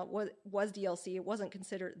came out, was DLC. It wasn't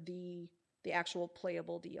considered the actual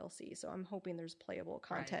playable DLC. So I'm hoping there's playable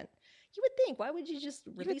content. Right. You would think, why would you just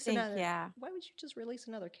release another? Yeah. Why would you just release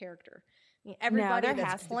another character? I mean, everybody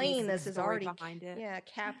that's playing this is already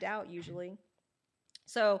capped out usually.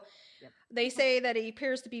 So they say that he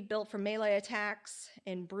appears to be built for melee attacks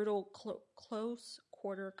and brutal close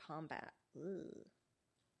quarter combat. Ugh.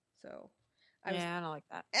 So I don't like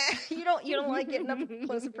that. You don't like getting up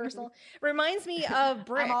close and personal. Reminds me of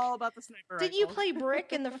Brick. I'm all about the sniper rifle. Did you play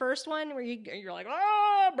Brick in the first one where you're like,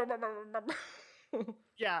 oh?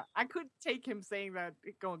 Yeah, I couldn't take him saying that,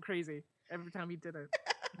 going crazy every time he did it.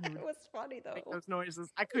 It was funny though. Make those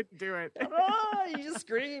noises. I couldn't do it. Oh, you just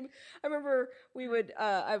scream. I remember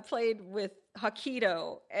I played with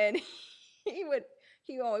Hakito, and he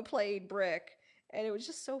always played Brick, and it was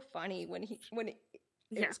just so funny when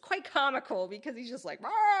it was quite comical because he's just like,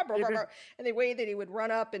 and the way that he would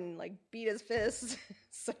run up and like beat his fists.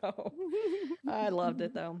 So I loved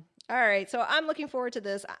it though. All right. So I'm looking forward to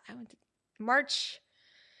this. March.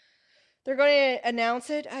 They're going to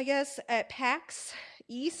announce it, I guess, at PAX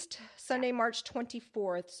East, Sunday, March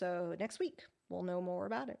 24th. So next week, we'll know more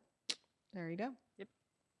about it. There you go. Yep.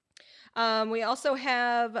 We also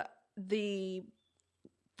have the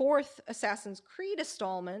 4th Assassin's Creed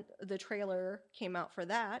installment. The trailer came out for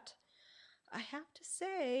that. I have to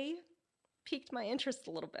say, piqued my interest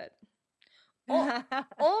a little bit.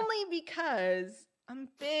 Only because I'm a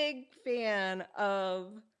big fan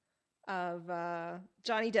of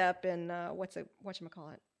Johnny Depp and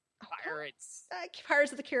whatchamacallit? Pirates.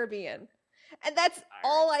 Pirates of the Caribbean. And that's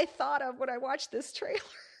all I thought of when I watched this trailer.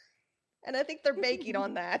 And I think they're banking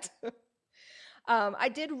on that. I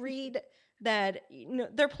did read that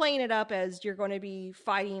they're playing it up as you're going to be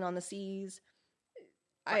fighting on the seas.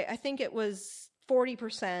 Right. I think it was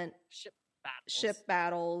 40% ship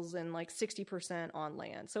battles and like 60% on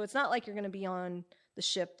land. So it's not like you're going to be on the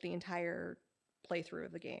ship the entire playthrough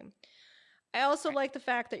of the game. I also like the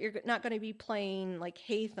fact that you're not going to be playing like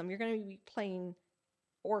Haytham. You're going to be playing,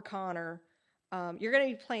 or Connor. You're going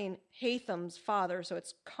to be playing Haytham's father, so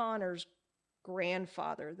it's Connor's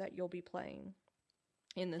grandfather that you'll be playing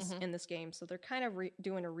in this game. So they're kind of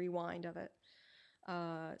doing a rewind of it.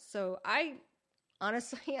 So I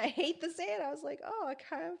honestly, I hate to say it. I was like, oh, I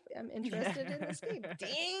kind of am interested in this game.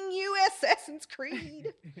 Dang you, Assassin's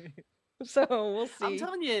Creed. So we'll see. I'm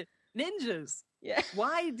telling you, ninjas. Yeah.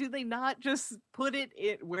 Why do they not just put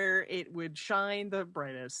it where it would shine the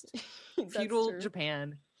brightest? Feudal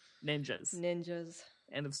Japan, ninjas.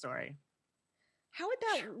 End of story. How would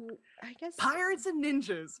that? I guess pirates and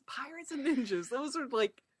ninjas. Those are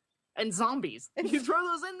like, and zombies. You throw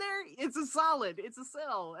those in there, it's a solid. It's a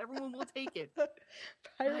sell. Everyone will take it.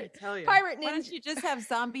 Pirate ninja. Why don't you just have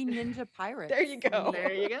zombie ninja pirates? There you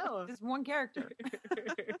go. Just one character.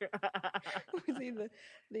 See the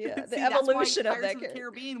evolution of that. Pirates of the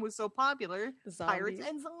Caribbean was so popular. Pirates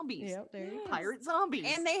and zombies. Yep, there you go. Pirate zombies.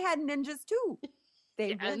 And they had ninjas too.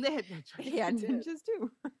 They had ninjas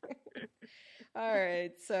too. All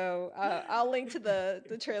right, so I'll link to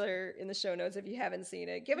the trailer in the show notes if you haven't seen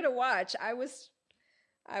it. Give it a watch. I was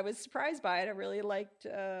surprised by it. I really liked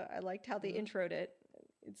how they introed it.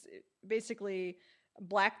 It's basically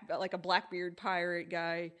a Blackbeard pirate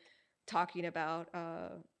guy talking about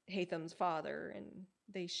Haytham's father, and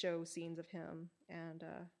they show scenes of him, and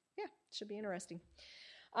it should be interesting.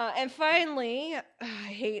 And finally, I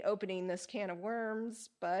hate opening this can of worms,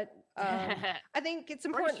 but I think it's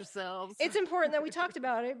important. It's important that we talked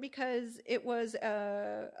about it because it was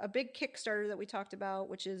a big Kickstarter that we talked about,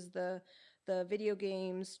 which is the video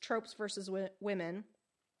games Tropes versus Women,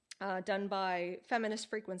 done by Feminist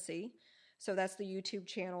Frequency. So that's the YouTube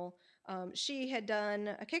channel. She had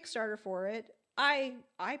done a Kickstarter for it. I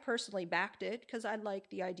personally backed it because I like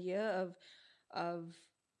the idea of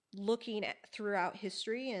looking at throughout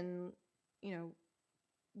history, and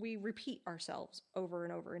we repeat ourselves over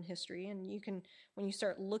and over in history, and when you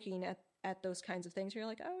start looking at those kinds of things, you're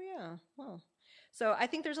like, oh yeah, well. So I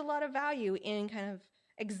think there's a lot of value in kind of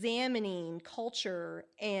examining culture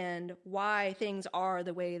and why things are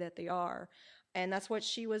the way that they are, and that's what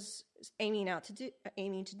she was aiming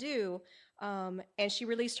to do. And she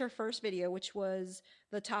released her first video, which was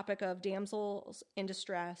the topic of damsels in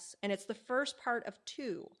distress, and it's the first part of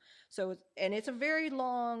 2. So, and it's a very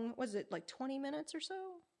long, was it like 20 minutes or so?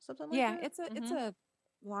 Something like that? Yeah, it's a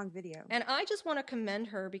long video. And I just want to commend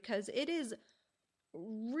her because it is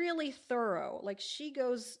really thorough. Like, she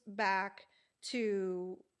goes back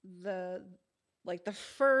to the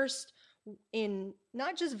first in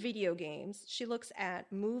not just video games. She looks at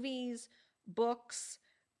movies, books,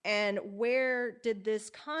 and where did this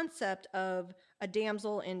concept of a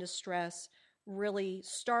damsel in distress really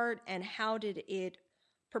start, and how did it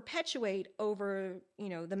perpetuate over,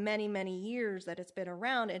 the many, many years that it's been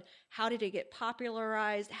around, and how did it get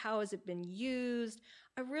popularized? How has it been used?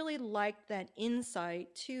 I really liked that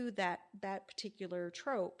insight to that particular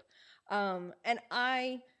trope. And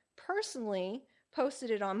I personally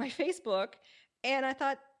posted it on my Facebook, and I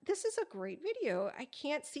thought, this is a great video. I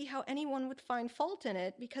can't see how anyone would find fault in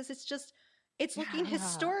it because it's looking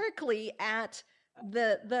historically at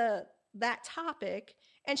that topic.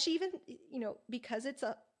 And she even, because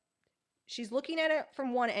she's looking at it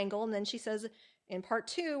from one angle, and then she says in part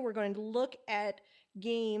 2, we're going to look at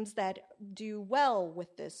games that do well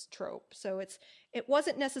with this trope. So it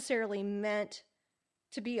wasn't necessarily meant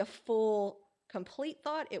to be a full, complete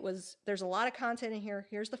thought. There's a lot of content in here.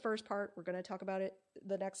 Here's the first part. We're going to talk about it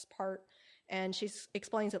the next part. And she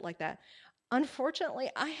explains it like that.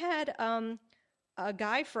 Unfortunately, I had a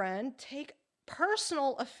guy friend take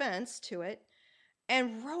personal offense to it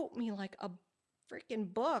and wrote me like a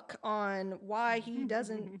freaking book on why he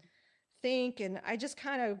doesn't think, and I just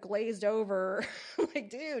kind of glazed over like,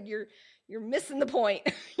 dude, you're missing the point.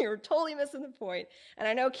 You're totally missing the point. And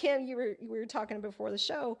I know, Kim, we were talking before the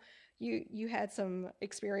show, you had some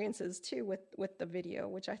experiences too with the video,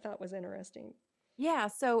 which I thought was interesting. Yeah,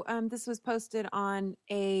 so this was posted on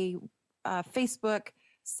a Facebook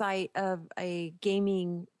site of a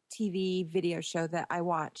gaming TV video show that I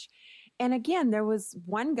watch. And again, there was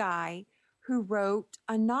one guy who wrote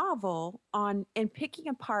a novel on and picking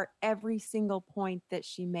apart every single point that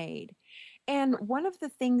she made. And one of the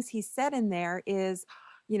things he said in there is,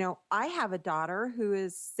 you know, I have a daughter who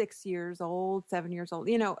is 6 years old, 7 years old,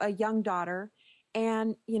 you know, a young daughter.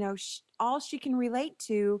 And, you know, all she can relate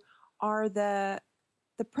to are the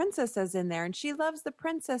princesses in there, and she loves the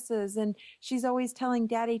princesses, and she's always telling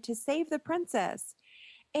daddy to save the princess.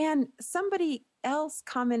 And somebody else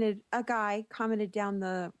a guy commented down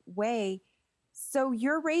the way, so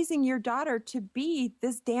you're raising your daughter to be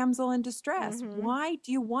this damsel in distress. Mm-hmm. Why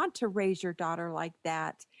do you want to raise your daughter like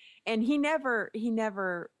that? And he never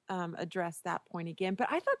addressed that point again. But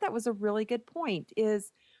I thought that was a really good point,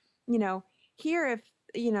 is, you know, here, if,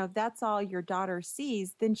 you know, that's all your daughter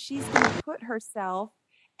sees, then she's going to put herself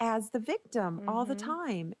as the victim all the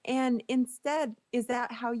time. And instead, is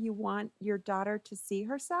that how you want your daughter to see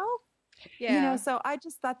herself? Yeah. You know, so I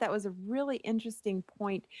just thought that was a really interesting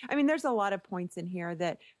point. I mean, there's a lot of points in here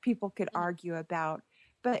that people could argue about.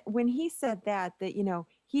 But when he said that, you know,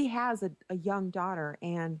 he has a young daughter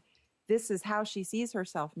and this is how she sees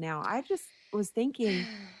herself now, I just was thinking,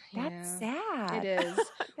 that's sad. It is.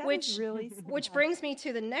 Which really sad. Which brings me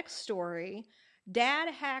to the next story.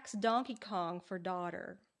 Dad hacks Donkey Kong for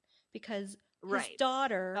daughter because his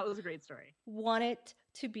daughter, that was a great story, wanted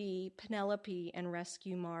to be Penelope and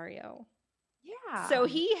rescue Mario. Yeah. So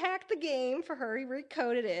he hacked the game for her. He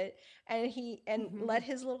recoded it, and let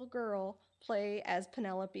his little girl play as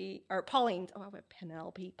Penelope or Pauline. Oh,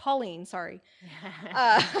 Penelope. Pauline. Sorry.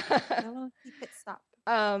 Penelope pit stop.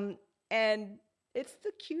 And it's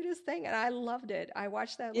the cutest thing, and I loved it. I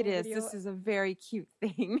watched that. It is. Video. This is a very cute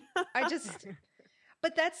thing.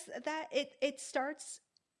 But that's that. It starts.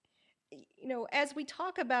 You know, as we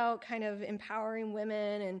talk about kind of empowering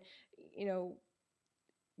women and, you know,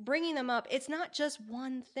 bringing them up, it's not just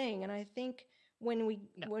one thing. And I think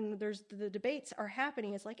when there's the debates are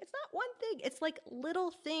happening, it's like, it's not one thing. It's like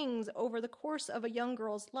little things over the course of a young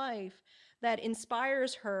girl's life that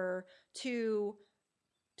inspires her to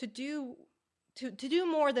do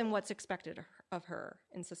more than what's expected of her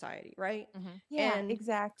in society, right? Mm-hmm. Yeah, and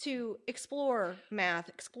exactly. To explore math,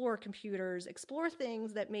 explore computers, explore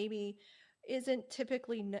things that maybe isn't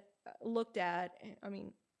typically looked at. I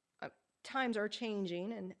mean, times are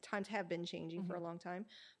changing, and times have been changing for a long time.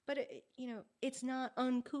 But it's not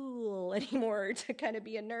uncool anymore to kind of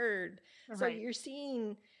be a nerd. Right. So you're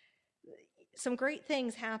seeing some great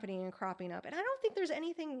things happening and cropping up, and I don't think there's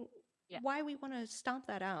anything. Yeah. Why we want to stomp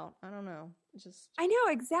that out? I don't know. I know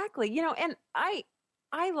exactly. You know, and I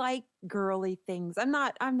like girly things. I'm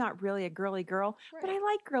not really a girly girl, but I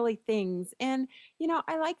like girly things. And, you know,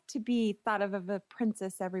 I like to be thought of a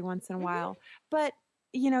princess every once in a while. But,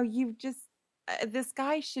 you know, this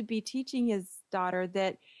guy should be teaching his daughter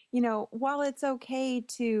that, you know, while it's okay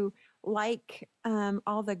to like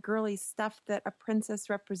all the girly stuff that a princess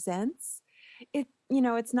represents,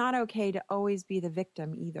 it's not okay to always be the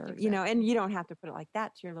victim either. Exactly. You know, and you don't have to put it like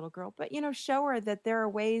that to your little girl, but, you know, show her that there are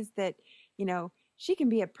ways that, you know, she can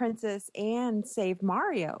be a princess and save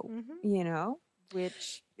Mario, you know,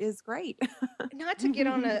 which is great. Not to get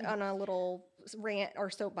on a little rant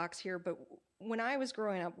or soapbox here, but when I was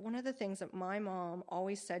growing up, one of the things that my mom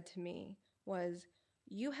always said to me was,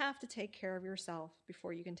 you have to take care of yourself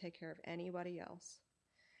before you can take care of anybody else.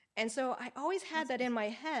 And so I always had that in my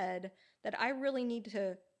head that I really need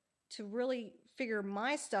to really figure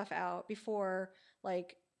my stuff out before,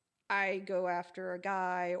 like, I go after a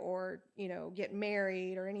guy or, you know, get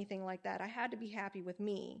married or anything like that. I had to be happy with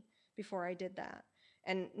me before I did that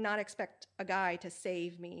and not expect a guy to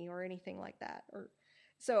save me or anything like that.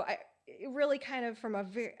 So it really kind of from a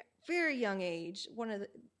very, very young age,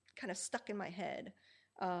 kind of stuck in my head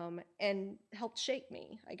and helped shape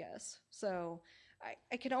me, I guess. So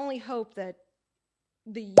I can only hope that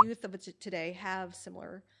the youth of today have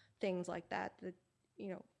similar things like that, you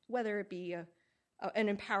know, whether it be an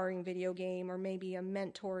empowering video game or maybe a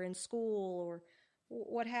mentor in school or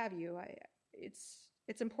what have you.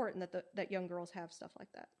 It's important that young girls have stuff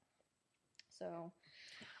like that. So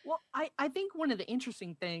Well, I think one of the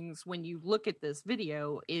interesting things when you look at this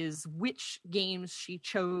video is which games she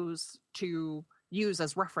chose to use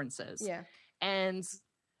as references. Yeah. And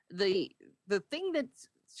the thing that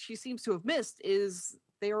she seems to have missed is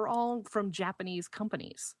they are all from Japanese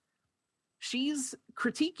companies. She's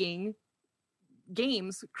critiquing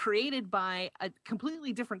games created by a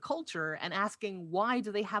completely different culture and asking why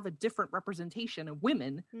do they have a different representation of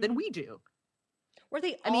women than we do. Were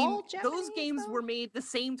they all Japanese, those games were made the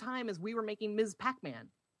same time as we were making Ms. Pac-Man.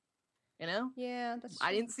 You know? Yeah, that's true.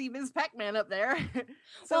 I didn't see Ms. Pac-Man up there.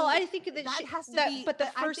 So well, I think that has to be, but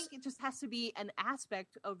I think it just has to be an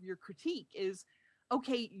aspect of your critique is,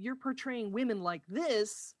 okay, you're portraying women like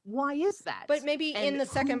this. Why is that? But maybe in the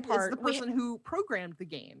second part, the person who programmed the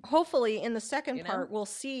game. Hopefully, in the second part, we'll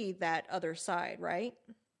see that other side, right?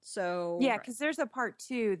 So yeah, because there's a part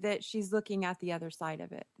 2 that she's looking at the other side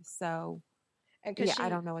of it. So I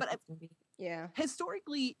don't know what that's going to be. Yeah.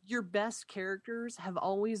 Historically, your best characters have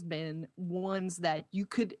always been ones that you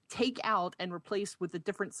could take out and replace with a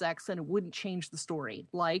different sex, and it wouldn't change the story,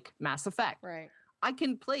 like Mass Effect. Right. I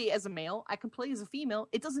can play as a male, I can play as a female.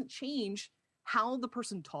 It doesn't change how the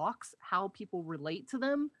person talks, how people relate to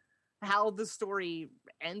them, how the story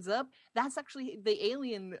ends up. That's actually the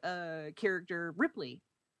alien character, Ripley,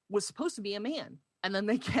 was supposed to be a man. And then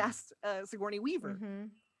they cast Sigourney Weaver. Mm-hmm.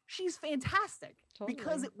 She's fantastic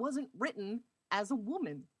because it wasn't written as a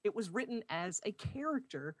woman. It was written as a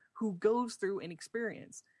character who goes through an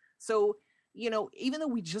experience. So, even though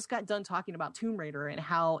we just got done talking about Tomb Raider and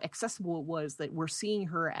how accessible it was that we're seeing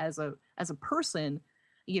her as a person,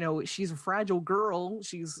 she's a fragile girl.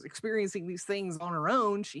 She's experiencing these things on her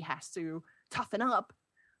own. She has to toughen up.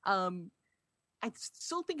 I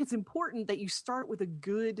still think it's important that you start with a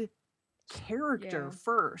good character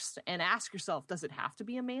first and ask yourself, does it have to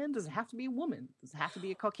be a man? Does it have to be a woman? Does it have to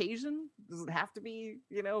be a Caucasian? Does it have to be,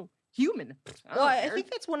 human? I think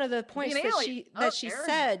that's one of the points that she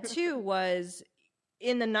said too, was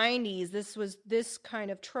in the 90s, this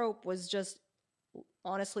kind of trope was just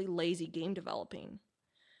honestly lazy game developing.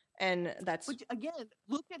 And that's again,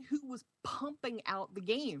 look at who was pumping out the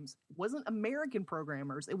games. It wasn't American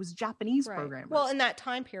programmers, it was Japanese programmers. Well, in that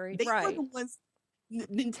time period, they were the ones.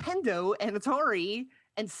 Nintendo and Atari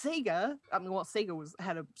and Sega. Sega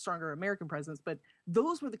had a stronger American presence, but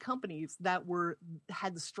those were the companies that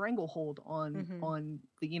had the stranglehold on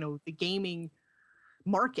the gaming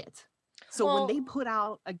market. So when they put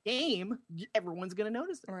out a game, everyone's going to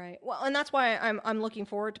notice it. Right. Well, and that's why I'm looking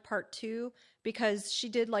forward to part 2, because she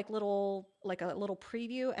did like a little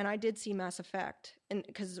preview, and I did see Mass Effect, and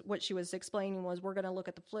because what she was explaining was we're going to look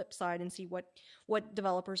at the flip side and see what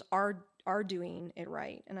developers are doing it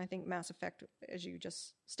right. And I think Mass Effect, as you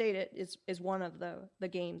just stated, is one of the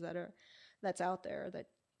games that's out there that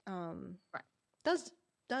does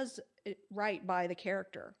it right by the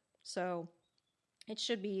character. So it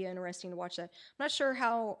should be interesting to watch that. I'm not sure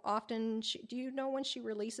how often do you know when she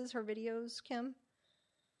releases her videos, Kim?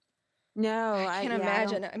 No, I can't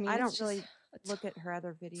imagine. I don't really look at her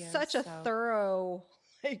other videos. Such a thorough,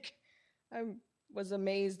 I was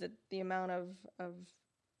amazed at the amount of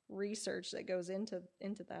research that goes into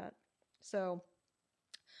that. So,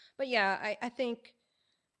 but yeah, I think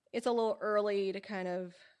it's a little early to kind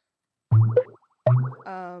of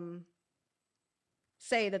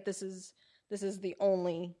say that this is the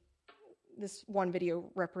only, this one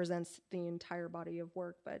video represents the entire body of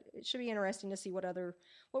work, but it should be interesting to see what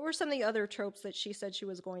were some of the other tropes that she said she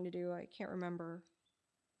was going to do. I can't remember.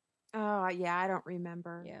 Oh yeah, I don't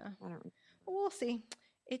remember. Yeah, I don't. Well, we'll see.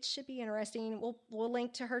 It should be interesting. We'll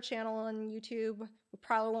link to her channel on YouTube. We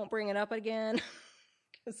probably won't bring it up again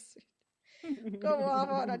because go off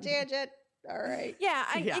on a tangent. All right.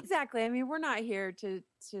 Yeah, exactly. I mean, we're not here to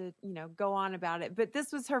go on about it, but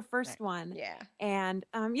this was her first one. Yeah. And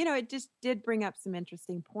it just did bring up some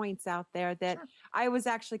interesting points out there that I was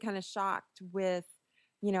actually kind of shocked with.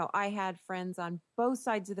 I had friends on both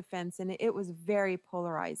sides of the fence, and it was very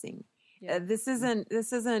polarizing. Yeah. This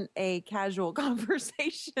isn't a casual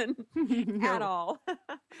conversation at all.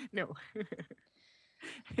 No.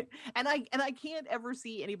 And I can't ever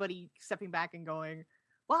see anybody stepping back and going,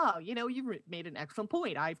 wow, you've made an excellent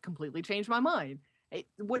point. I've completely changed my mind.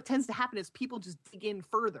 What tends to happen is people just dig in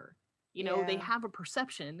further. They have a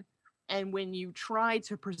perception, and when you try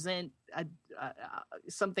to present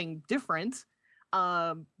something different,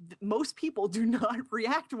 most people do not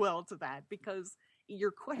react well to that because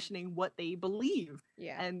you're questioning what they believe.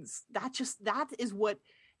 Yeah. And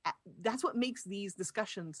that's what makes these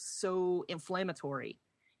discussions so inflammatory.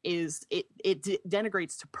 Is it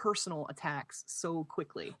denigrates to personal attacks so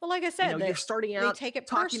quickly. Well, like I said, you're starting out take it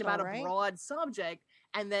talking personal, about a broad subject,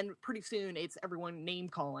 and then pretty soon it's everyone name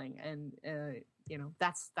calling, and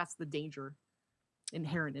that's the danger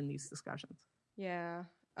inherent in these discussions. Yeah.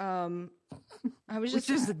 I was just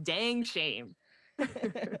which is a dang shame.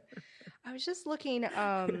 I was just looking.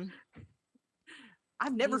 I've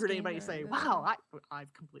never heard anybody say, "Wow,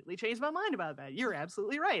 I've completely changed my mind about that." You're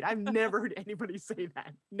absolutely right. I've never heard anybody say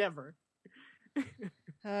that. Never.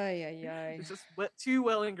 It's just too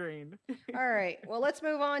well ingrained. All right. Well, let's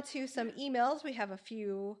move on to some emails. We have a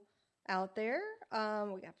few out there. We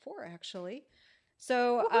got 4 actually.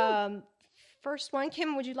 So, first one,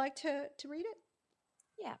 Kim, would you like to read it?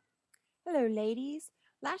 Yeah. Hello, ladies.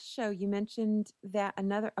 Last show you mentioned that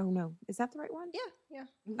another. Oh no, is that the right one? Yeah.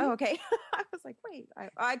 Mm-hmm. Oh, okay. I was like, wait,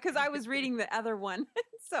 because I was reading the other one,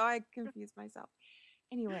 so I confused myself.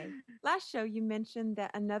 Anyway, last show you mentioned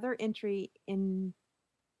that another entry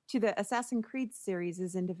to the Assassin's Creed series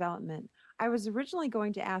is in development. I was originally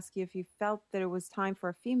going to ask you if you felt that it was time for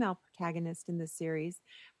a female protagonist in the series,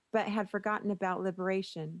 but had forgotten about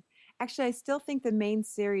Liberation. Actually, I still think the main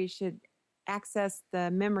series should access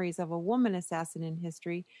the memories of a woman assassin in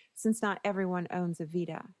history, since not everyone owns a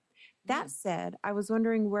Vita. That said, I was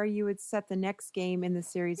wondering where you would set the next game in the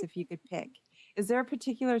series if you could pick. Is there a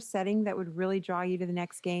particular setting that would really draw you to the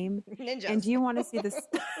next game? Ninjas. And do you want to see this?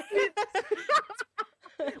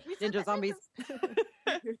 Ninja zombies.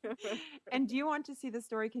 And do you want to see the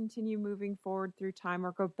story continue moving forward through time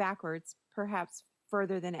or go backwards, perhaps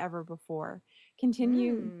further than ever before?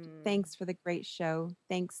 Continue. Thanks for the great show.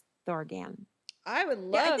 Thanks, Thorgan. I would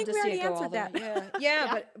love to see it go all that.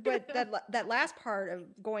 Yeah, but that last part of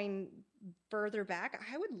going further back,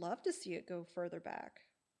 I would love to see it go further back.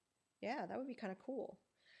 Yeah, that would be kind of cool.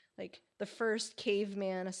 Like the first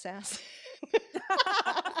caveman assassin.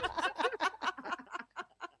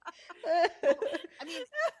 I mean,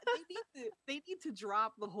 they need to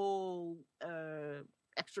drop the whole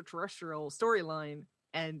extraterrestrial storyline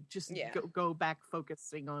and just go back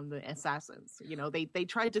focusing on the assassins. They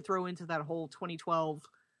tried to throw into that whole 2012,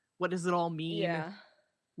 what does it all mean? Yeah.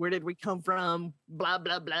 Where did we come from? Blah,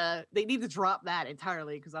 blah, blah. They need to drop that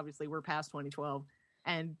entirely because obviously we're past 2012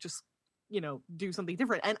 and just, do something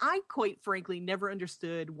different. And I quite frankly never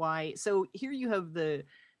understood why. So here you have the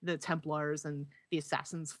Templars and the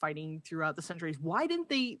assassins fighting throughout the centuries. Why didn't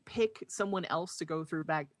they pick someone else to go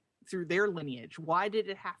back through their lineage? Why did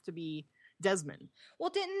it have to be Desmond?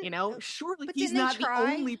 Well, surely he's not the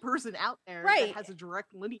only person out there that has a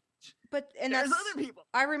direct lineage. But there's other people.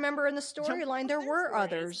 I remember in the storyline there were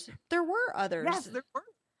others. There were others. Yes, there were.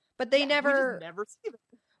 But they never see them.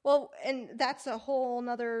 Well, and that's a whole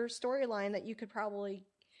nother storyline that you could probably.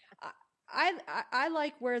 I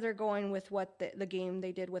like where they're going with what the game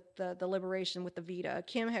they did with the Liberation with the Vita.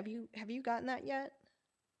 Kim, have you gotten that yet?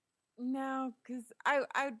 No, because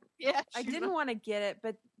I didn't want to get it,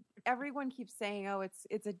 but everyone keeps saying, "Oh,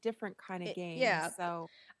 it's a different kind of game." Yeah, so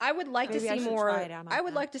I would like to see more. I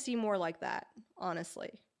would like to see more like that,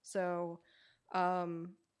 honestly. So,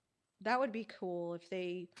 that would be cool if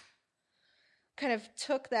they kind of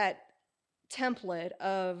took that template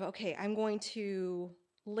of, okay, I'm going to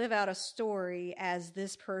live out a story as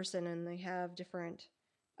this person, and they have different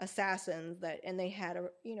assassins and they had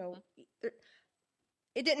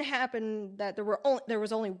it didn't happen that there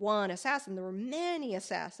was only one assassin. There were many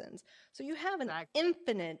assassins. So you have an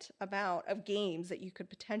infinite amount of games that you could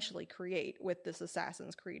potentially create with this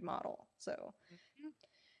Assassin's Creed model. So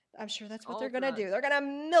I'm sure that's what they're going to do. They're going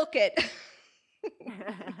to milk it.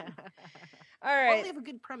 All right. Well, they have a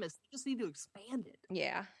good premise. You just need to expand it.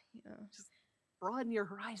 Yeah. Just broaden your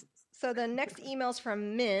horizons. So the next email's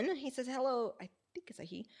from Min. He says, hello, I think it's a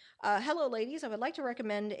he. Hello, ladies. I would like to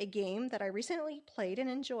recommend a game that I recently played and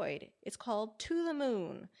enjoyed. It's called To the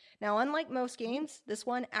Moon. Now, unlike most games, this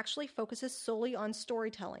one actually focuses solely on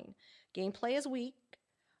storytelling. Gameplay is weak,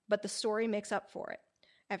 but the story makes up for it.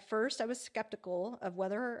 At first, I was skeptical of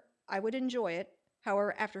whether I would enjoy it.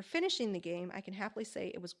 However, after finishing the game, I can happily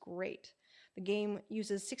say it was great. The game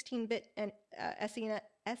uses 16-bit and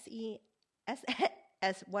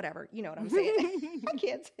whatever, you know what I'm saying. I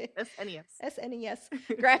can't say it. SNES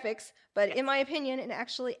graphics, but in my opinion, it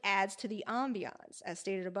actually adds to the ambiance. As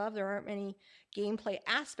stated above, there aren't many gameplay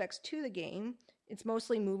aspects to the game. It's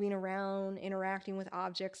mostly moving around, interacting with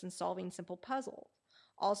objects, and solving simple puzzles.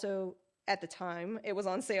 Also, at the time, it was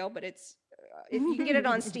on sale, but if you can get it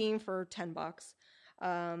on Steam for $10.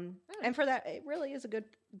 And for that, it really is a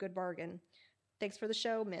good bargain. Thanks for the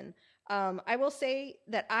show, Min. I will say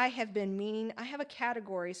that I have a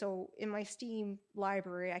category. So in my Steam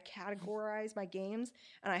library, I categorize my games,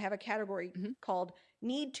 and I have a category called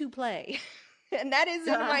Need to Play. And that is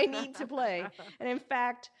in my Need to Play. And in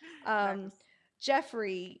fact,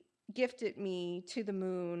 Jeffrey gifted me To the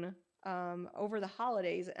Moon over the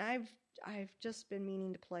holidays, and I've just been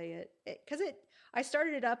meaning to play it because I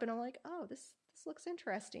started it up and I'm like, oh, this looks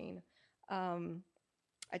interesting.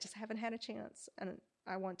 I just haven't had a chance, and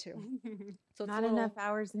I want to. So it's not enough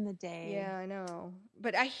hours in the day. Yeah, I know,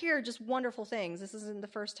 but I hear just wonderful things. This isn't the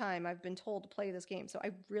first time I've been told to play this game, so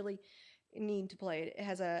I really need to play it. It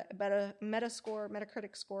has a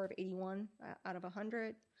Metacritic score of 81 out of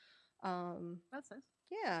 100. That's nice.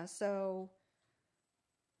 Yeah, so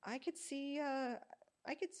I could see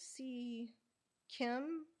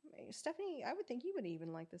Kim, Stephanie. I would think you would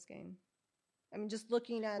even like this game. I mean, just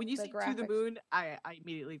looking at when you the say graphics. To the Moon, I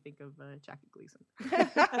immediately think of Jackie Gleason.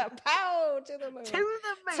 Pow! To the moon. To the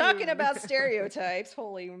moon. Talking about stereotypes,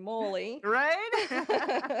 holy moly!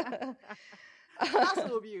 Right?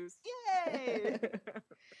 Muscle abuse, yay!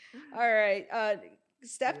 All right,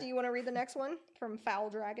 Steph, do you want to read the next one from Foul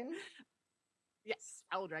Dragon? Yes,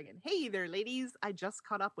 Foul Dragon. Hey there, ladies. I just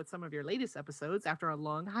caught up with some of your latest episodes after a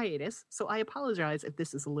long hiatus, so I apologize if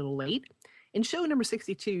this is a little late. In show number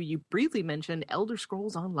 62, you briefly mentioned Elder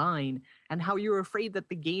Scrolls Online and how you were afraid that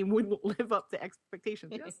the game wouldn't live up to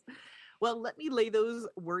expectations. Yes. Well, let me lay those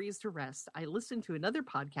worries to rest. I listened to another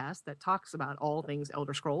podcast that talks about all things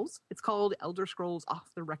Elder Scrolls. It's called Elder Scrolls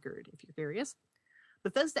Off the Record, if you're curious.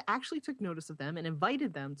 Bethesda actually took notice of them and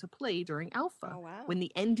invited them to play during Alpha. Oh, wow. When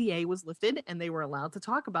the NDA was lifted and they were allowed to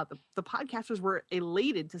talk about the podcasters were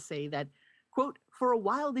elated to say that, quote, for a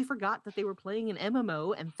while they forgot that they were playing an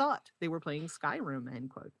MMO and thought they were playing Skyrim, end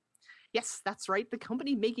quote. Yes, that's right. The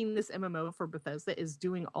company making this MMO for Bethesda is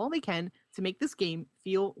doing all they can to make this game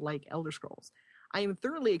feel like Elder Scrolls. I am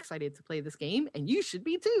thoroughly excited to play this game, and you should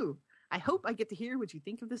be too. I hope I get to hear what you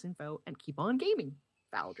think of this info and keep on gaming.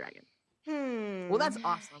 Foul Dragon. Well, that's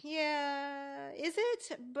awesome. Yeah. Is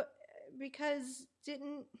it? But because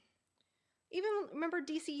didn't even remember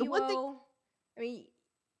DCUO? I mean,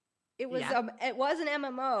 it was it was an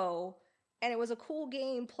MMO, and it was a cool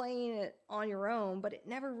game playing it on your own, but it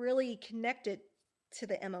never really connected to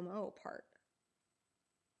the MMO part.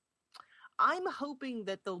 I'm hoping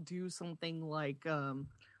that they'll do something like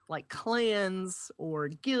clans or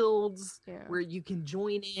guilds where you can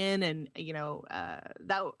join in, and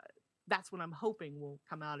that's what I'm hoping will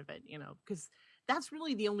come out of it, because that's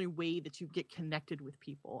really the only way that you get connected with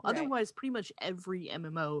people. Right. Otherwise, pretty much every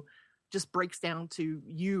MMO just breaks down to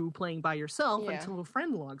you playing by yourself until a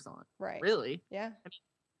friend logs on. Right. Really? Yeah.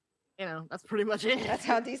 I mean, that's pretty much it. That's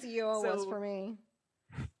how DCUO was for me.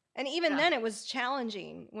 And even then, it was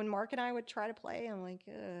challenging. When Mark and I would try to play, I'm like,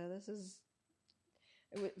 this is...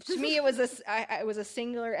 to me, it was a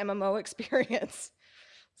singular MMO experience.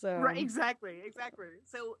 So right, exactly.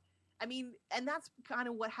 So, I mean, and that's kind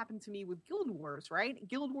of what happened to me with Guild Wars, right?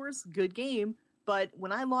 Guild Wars, good game, but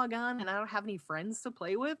when I log on and I don't have any friends to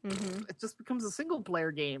play with, it just becomes a single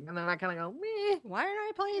player game, and then I kind of go, meh. Why aren't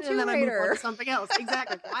I playing Tomb Raider? And then I move on to something else.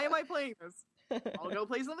 Exactly. Why am I playing this? I'll go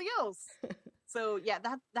play something else. So yeah,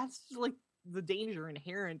 that's like the danger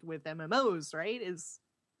inherent with MMOs, right? Is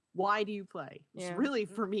why do you play? It's really,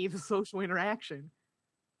 for me, the social interaction.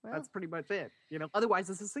 Well, that's pretty much it. Otherwise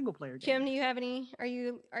it's a single player game. Kim, do you have any? Are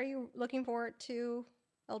you looking forward to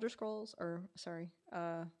Elder Scrolls? Or sorry,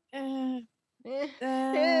 I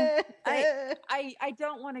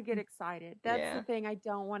don't want to get excited. That's the thing. I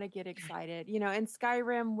don't want to get excited. And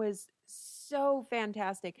Skyrim was so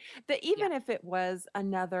fantastic that even if it was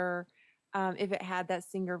another, if it had that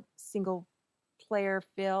single player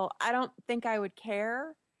feel, I don't think I would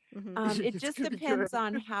care. It just depends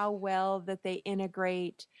on how well that they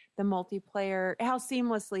integrate the multiplayer, how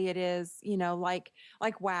seamlessly it is, like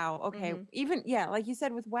WoW. Okay. Even, like you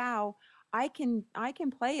said with WoW, I can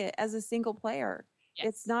play it as a single player. Yes.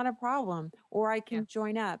 It's not a problem, or I can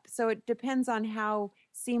join up. So it depends on how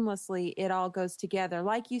seamlessly it all goes together.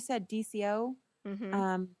 Like you said, DCO,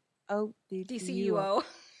 DCUO.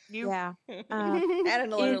 Yeah. Add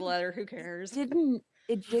another letter. Who cares? It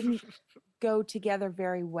didn't go together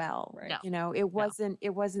very well. Right. It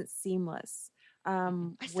wasn't seamless. I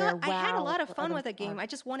had a lot of fun with the game. I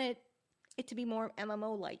just wanted it to be more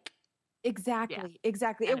MMO like. Exactly.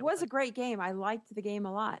 It was a great game. I liked the game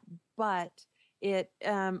a lot, but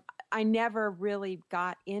I never really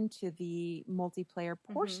got into the multiplayer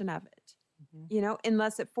portion of it,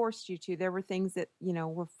 unless it forced you to. There were things that,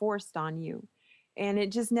 were forced on you, and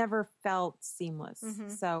it just never felt seamless.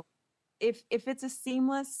 So if it's a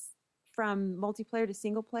seamless from multiplayer to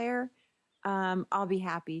single player, I'll be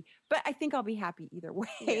happy. But I think I'll be happy either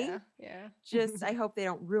way. Yeah. Just I hope they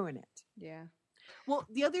don't ruin it. Yeah. Well,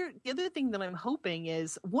 the other thing that I'm hoping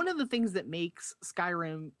is one of the things that makes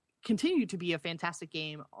Skyrim continue to be a fantastic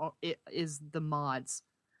game is the mods.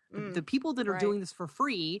 The people that are doing this for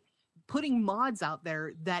free, putting mods out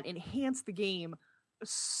there that enhance the game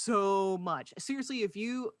so much. Seriously, if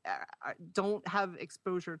you don't have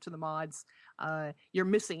exposure to the mods, you're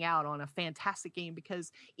missing out on a fantastic game,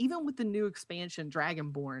 because even with the new expansion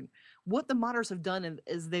Dragonborn, what the modders have done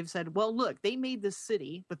is they've said, well, look, they made this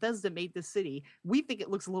city, Bethesda made this city, we think it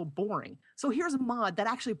looks a little boring, so here's a mod that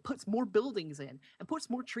actually puts more buildings in and puts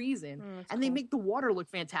more trees in, and they make the water look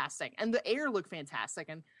fantastic and the air look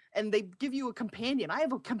fantastic, and they give you a companion. I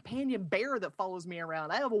have a companion bear that follows me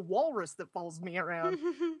around. I have a walrus that follows me around.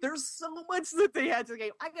 There's so much that they had to the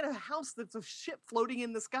game. I got a house that's a ship floating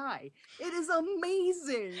in the sky. It is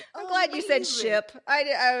amazing. I'm glad you said ship.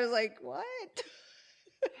 I was like, what?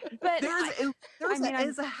 But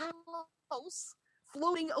there's a house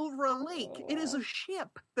floating over a lake. It is a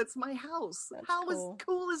ship. That's my house. How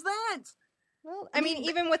cool is that? Well, I mean,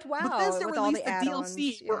 even with WoW, Bethesda with released all the add-ons,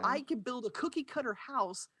 DLC where I could build a cookie cutter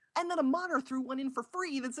house, and then a modder threw one in for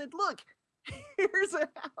free that said, look, here's a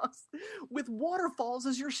house with waterfalls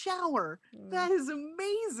as your shower. That is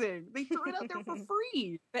amazing. They threw it out there for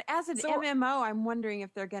free. But as an MMO, I'm wondering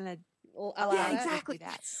if they're going to allow that. Exactly.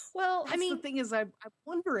 That. Well, I mean, the thing is, I'm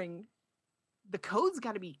wondering, the code's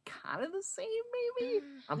got to be kind of the same, maybe?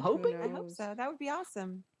 I'm hoping. I hope so. That would be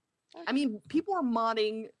awesome. I mean, people are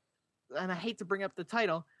modding, and I hate to bring up the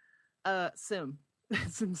title,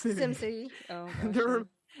 SimCity. Oh, gosh.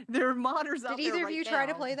 There are modders out there. Did either of you try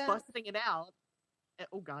to play that? Busting it out.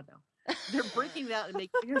 Oh God, no! They're breaking it out and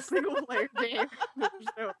making a single player game.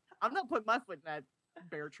 So I'm not putting my foot in that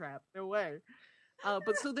bear trap. No way.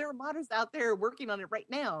 But so there are modders out there working on it right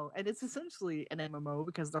now, and it's essentially an MMO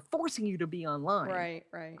because they're forcing you to be online. Right.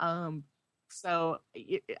 So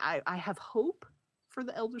I have hope for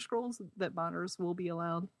the Elder Scrolls that modders will be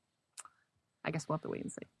allowed. I guess we'll have to wait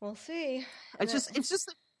and see. We'll see.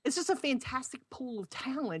 It's just a fantastic pool of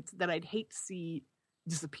talent that I'd hate to see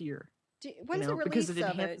disappear. When's the release of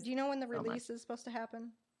it? Do you know when the release is supposed to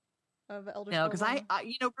happen of Elder Scrolls? No, because I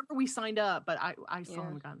remember we signed up, but I still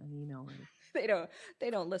haven't gotten an email. They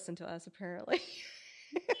don't listen to us apparently.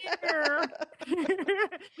 We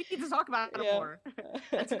need to talk about it more.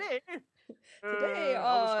 Today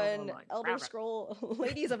on Elder Scrolls,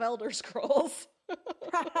 Ladies of Elder Scrolls.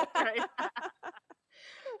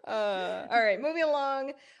 All right, moving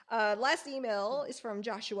along. Last email is from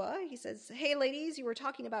Joshua. He says, "Hey ladies, you were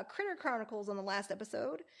talking about Critter Chronicles on the last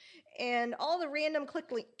episode and all the random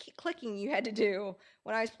clicking you had to do.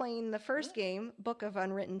 When I was playing the first game, Book of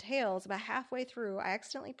Unwritten Tales, about halfway through, I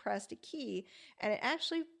accidentally pressed a key and it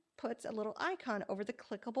actually puts a little icon over the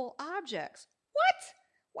clickable objects. What?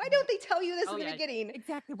 Why don't they tell you this in the beginning?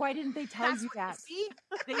 Exactly. Why didn't they tell you that? See?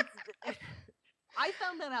 I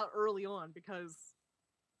found that out early on because..."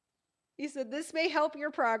 He said, "This may help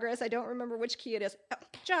your progress. I don't remember which key it is."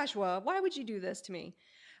 Joshua, why would you do this to me?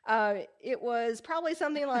 It was probably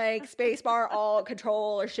something like spacebar, alt,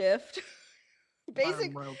 control, or shift.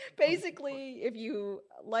 Basically, if you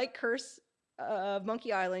like Curse of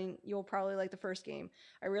Monkey Island, you'll probably like the first game.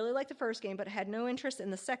 I really liked the first game, but had no interest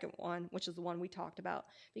in the second one, which is the one we talked about,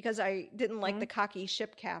 because I didn't like the cocky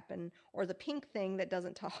ship cap or the pink thing that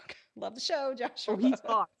doesn't talk. Love the show,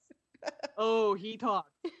 Joshua. Oh, he talks.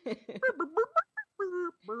 He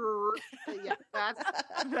talks. Yeah,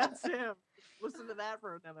 that's him. Listen to that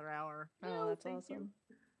for another hour. Oh, that's awesome.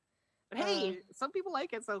 But hey, some people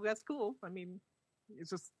like it, so that's cool. I mean, it's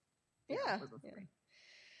just yeah.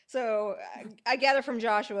 So I gather from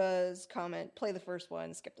Joshua's comment, play the first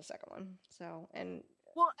one, skip the second one. So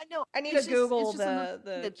well, I know I need to Google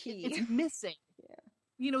the key. It's missing.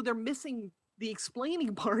 Yeah, they're missing the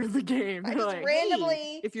explaining part of the game. I just randomly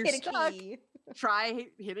hey, if you're stuck, try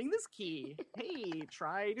hitting this key. Hey,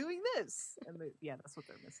 try doing this. And that's what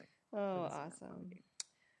they're missing. Oh, awesome.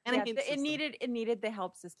 And it needed the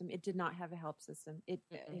help system. It did not have a help system. It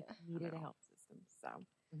needed a help system. So,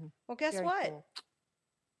 well, guess what? Cool.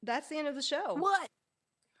 That's the end of the show. What?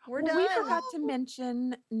 We're done. We forgot to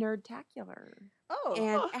mention Nerdtacular. Oh.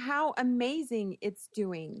 And how amazing it's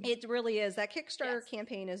doing. It really is. That Kickstarter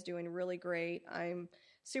campaign is doing really great. I'm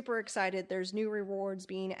super excited. There's new rewards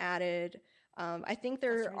being added. I think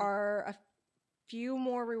there are a few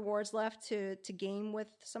more rewards left to game with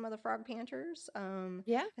some of the Frog Panthers. I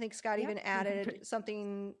think Scott even added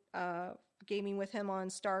something gaming with him on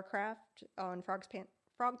StarCraft on Frog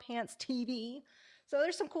Pants TV. So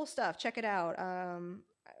there's some cool stuff. Check it out.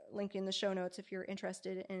 Linked in the show notes if you're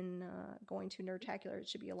interested in going to Nerdtacular. It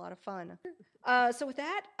should be a lot of fun. So with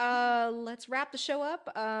that, let's wrap the show up.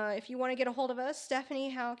 If you want to get a hold of us, Stephanie,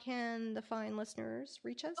 how can the fine listeners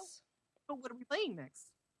reach us? Oh, what are we playing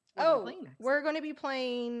next? We're going to be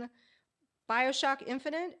playing BioShock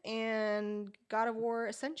Infinite and God of War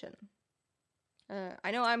Ascension.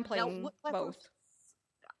 I know I'm playing both.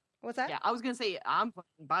 What's that? Yeah, I was going to say I'm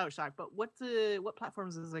playing BioShock, but what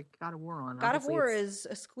platforms is God of War on? God of War is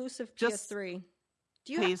exclusive PS3.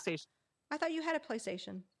 Do you PlayStation? I thought you had a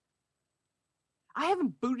PlayStation. I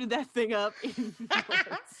haven't booted that thing up in months. I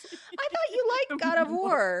thought you liked God of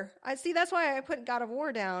War. I see. That's why I put God of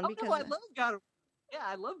War down. Because no, I love God of War. Yeah,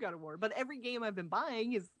 I love God of War. But every game I've been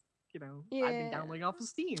buying is, I've been downloading off of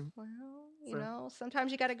Steam. Well, you know,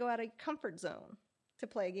 sometimes you got to go out of your comfort zone to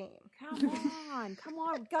play a game. Come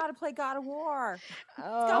on, we got to play God of War.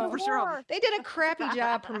 Oh, for sure. They did a crappy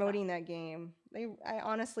job promoting that game. I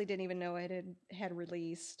honestly didn't even know it had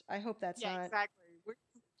released. I hope that's not. Exactly.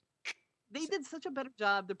 They did such a better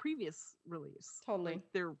job the previous release. Totally. Like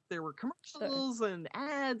there were commercials and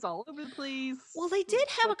ads all over the place. Well, they did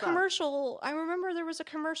have a commercial. I remember there was a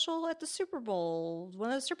commercial at the Super Bowl,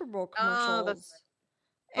 one of the Super Bowl commercials. That's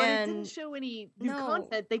right. But it didn't show any new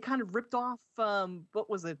content. They kind of ripped off, what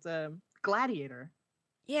was it, Gladiator.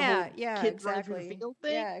 Yeah, exactly.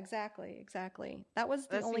 Yeah, exactly. That was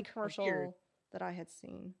the only commercial that I had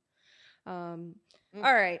seen. All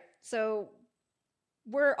right, so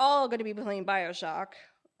we're all going to be playing BioShock.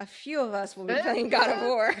 A few of us will be playing God of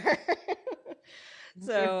War.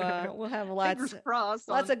 So we'll have lots of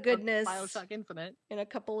goodness BioShock Infinite in a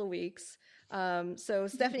couple of weeks. So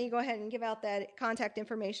Stephanie, go ahead and give out that contact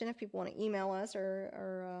information if people want to email us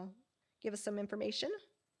or give us some information.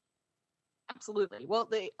 Absolutely. Well,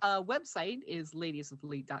 the website is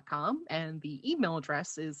ladieswithelite.com and the email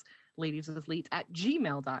address is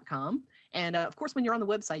ladieswithelite@gmail.com. And of course, when you're on the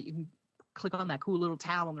website, you can click on that cool little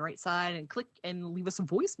tab on the right side and click and leave us a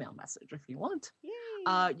voicemail message if you want.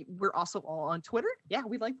 Yay. We're also all on Twitter. Yeah,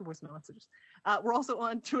 we like the voicemail messages. We're also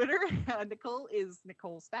on Twitter. Nicole is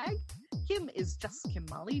Nicole Spag. Kim is Just Kim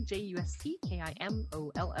Molly,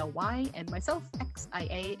 JUSTKIMOLLY, and myself,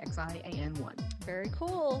 XIAXIAN1. Very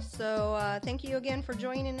cool. So thank you again for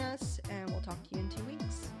joining us, and we'll talk to you in 2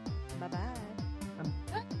 weeks. Bye-bye. Bye.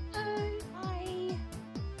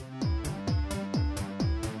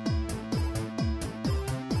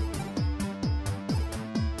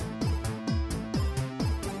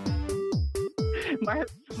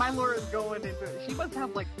 My Laura's going into it. She must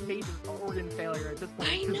have like major organ failure at this point.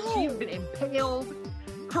 I know. She's been impaled,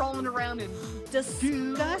 crawling around in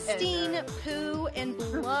disgusting poo and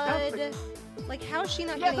blood. Disgusting. Like, how is she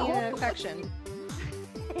not getting an infection?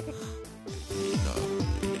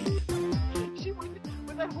 She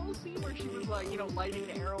with that whole scene where she was like, lighting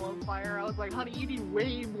the arrow on fire. I was like, honey, you need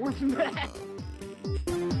way more than that.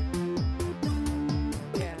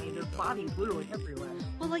 Yeah, I mean, there's bodies literally everywhere.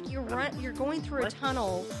 Well, like you're going through a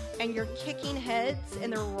tunnel and you're kicking heads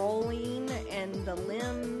and they're rolling and the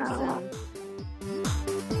limbs and I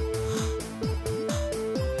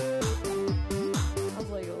was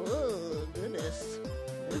like, oh goodness,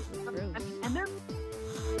 this is gross. And they're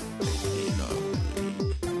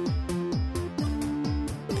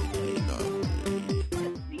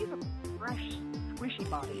these are fresh, squishy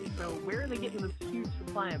bodies. So where are they getting this huge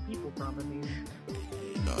supply of people from? I mean.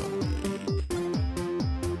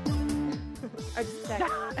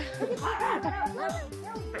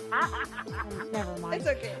 Never mind. It's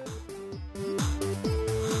okay.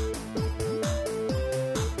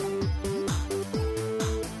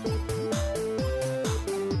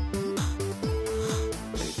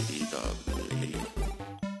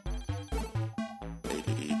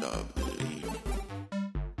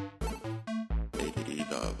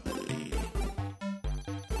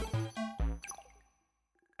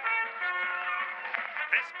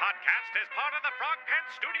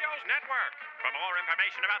 Studios Network. For more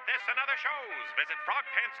information about this and other shows, visit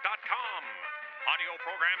frogpants.com. Audio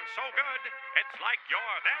program so good, it's like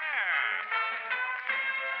you're there.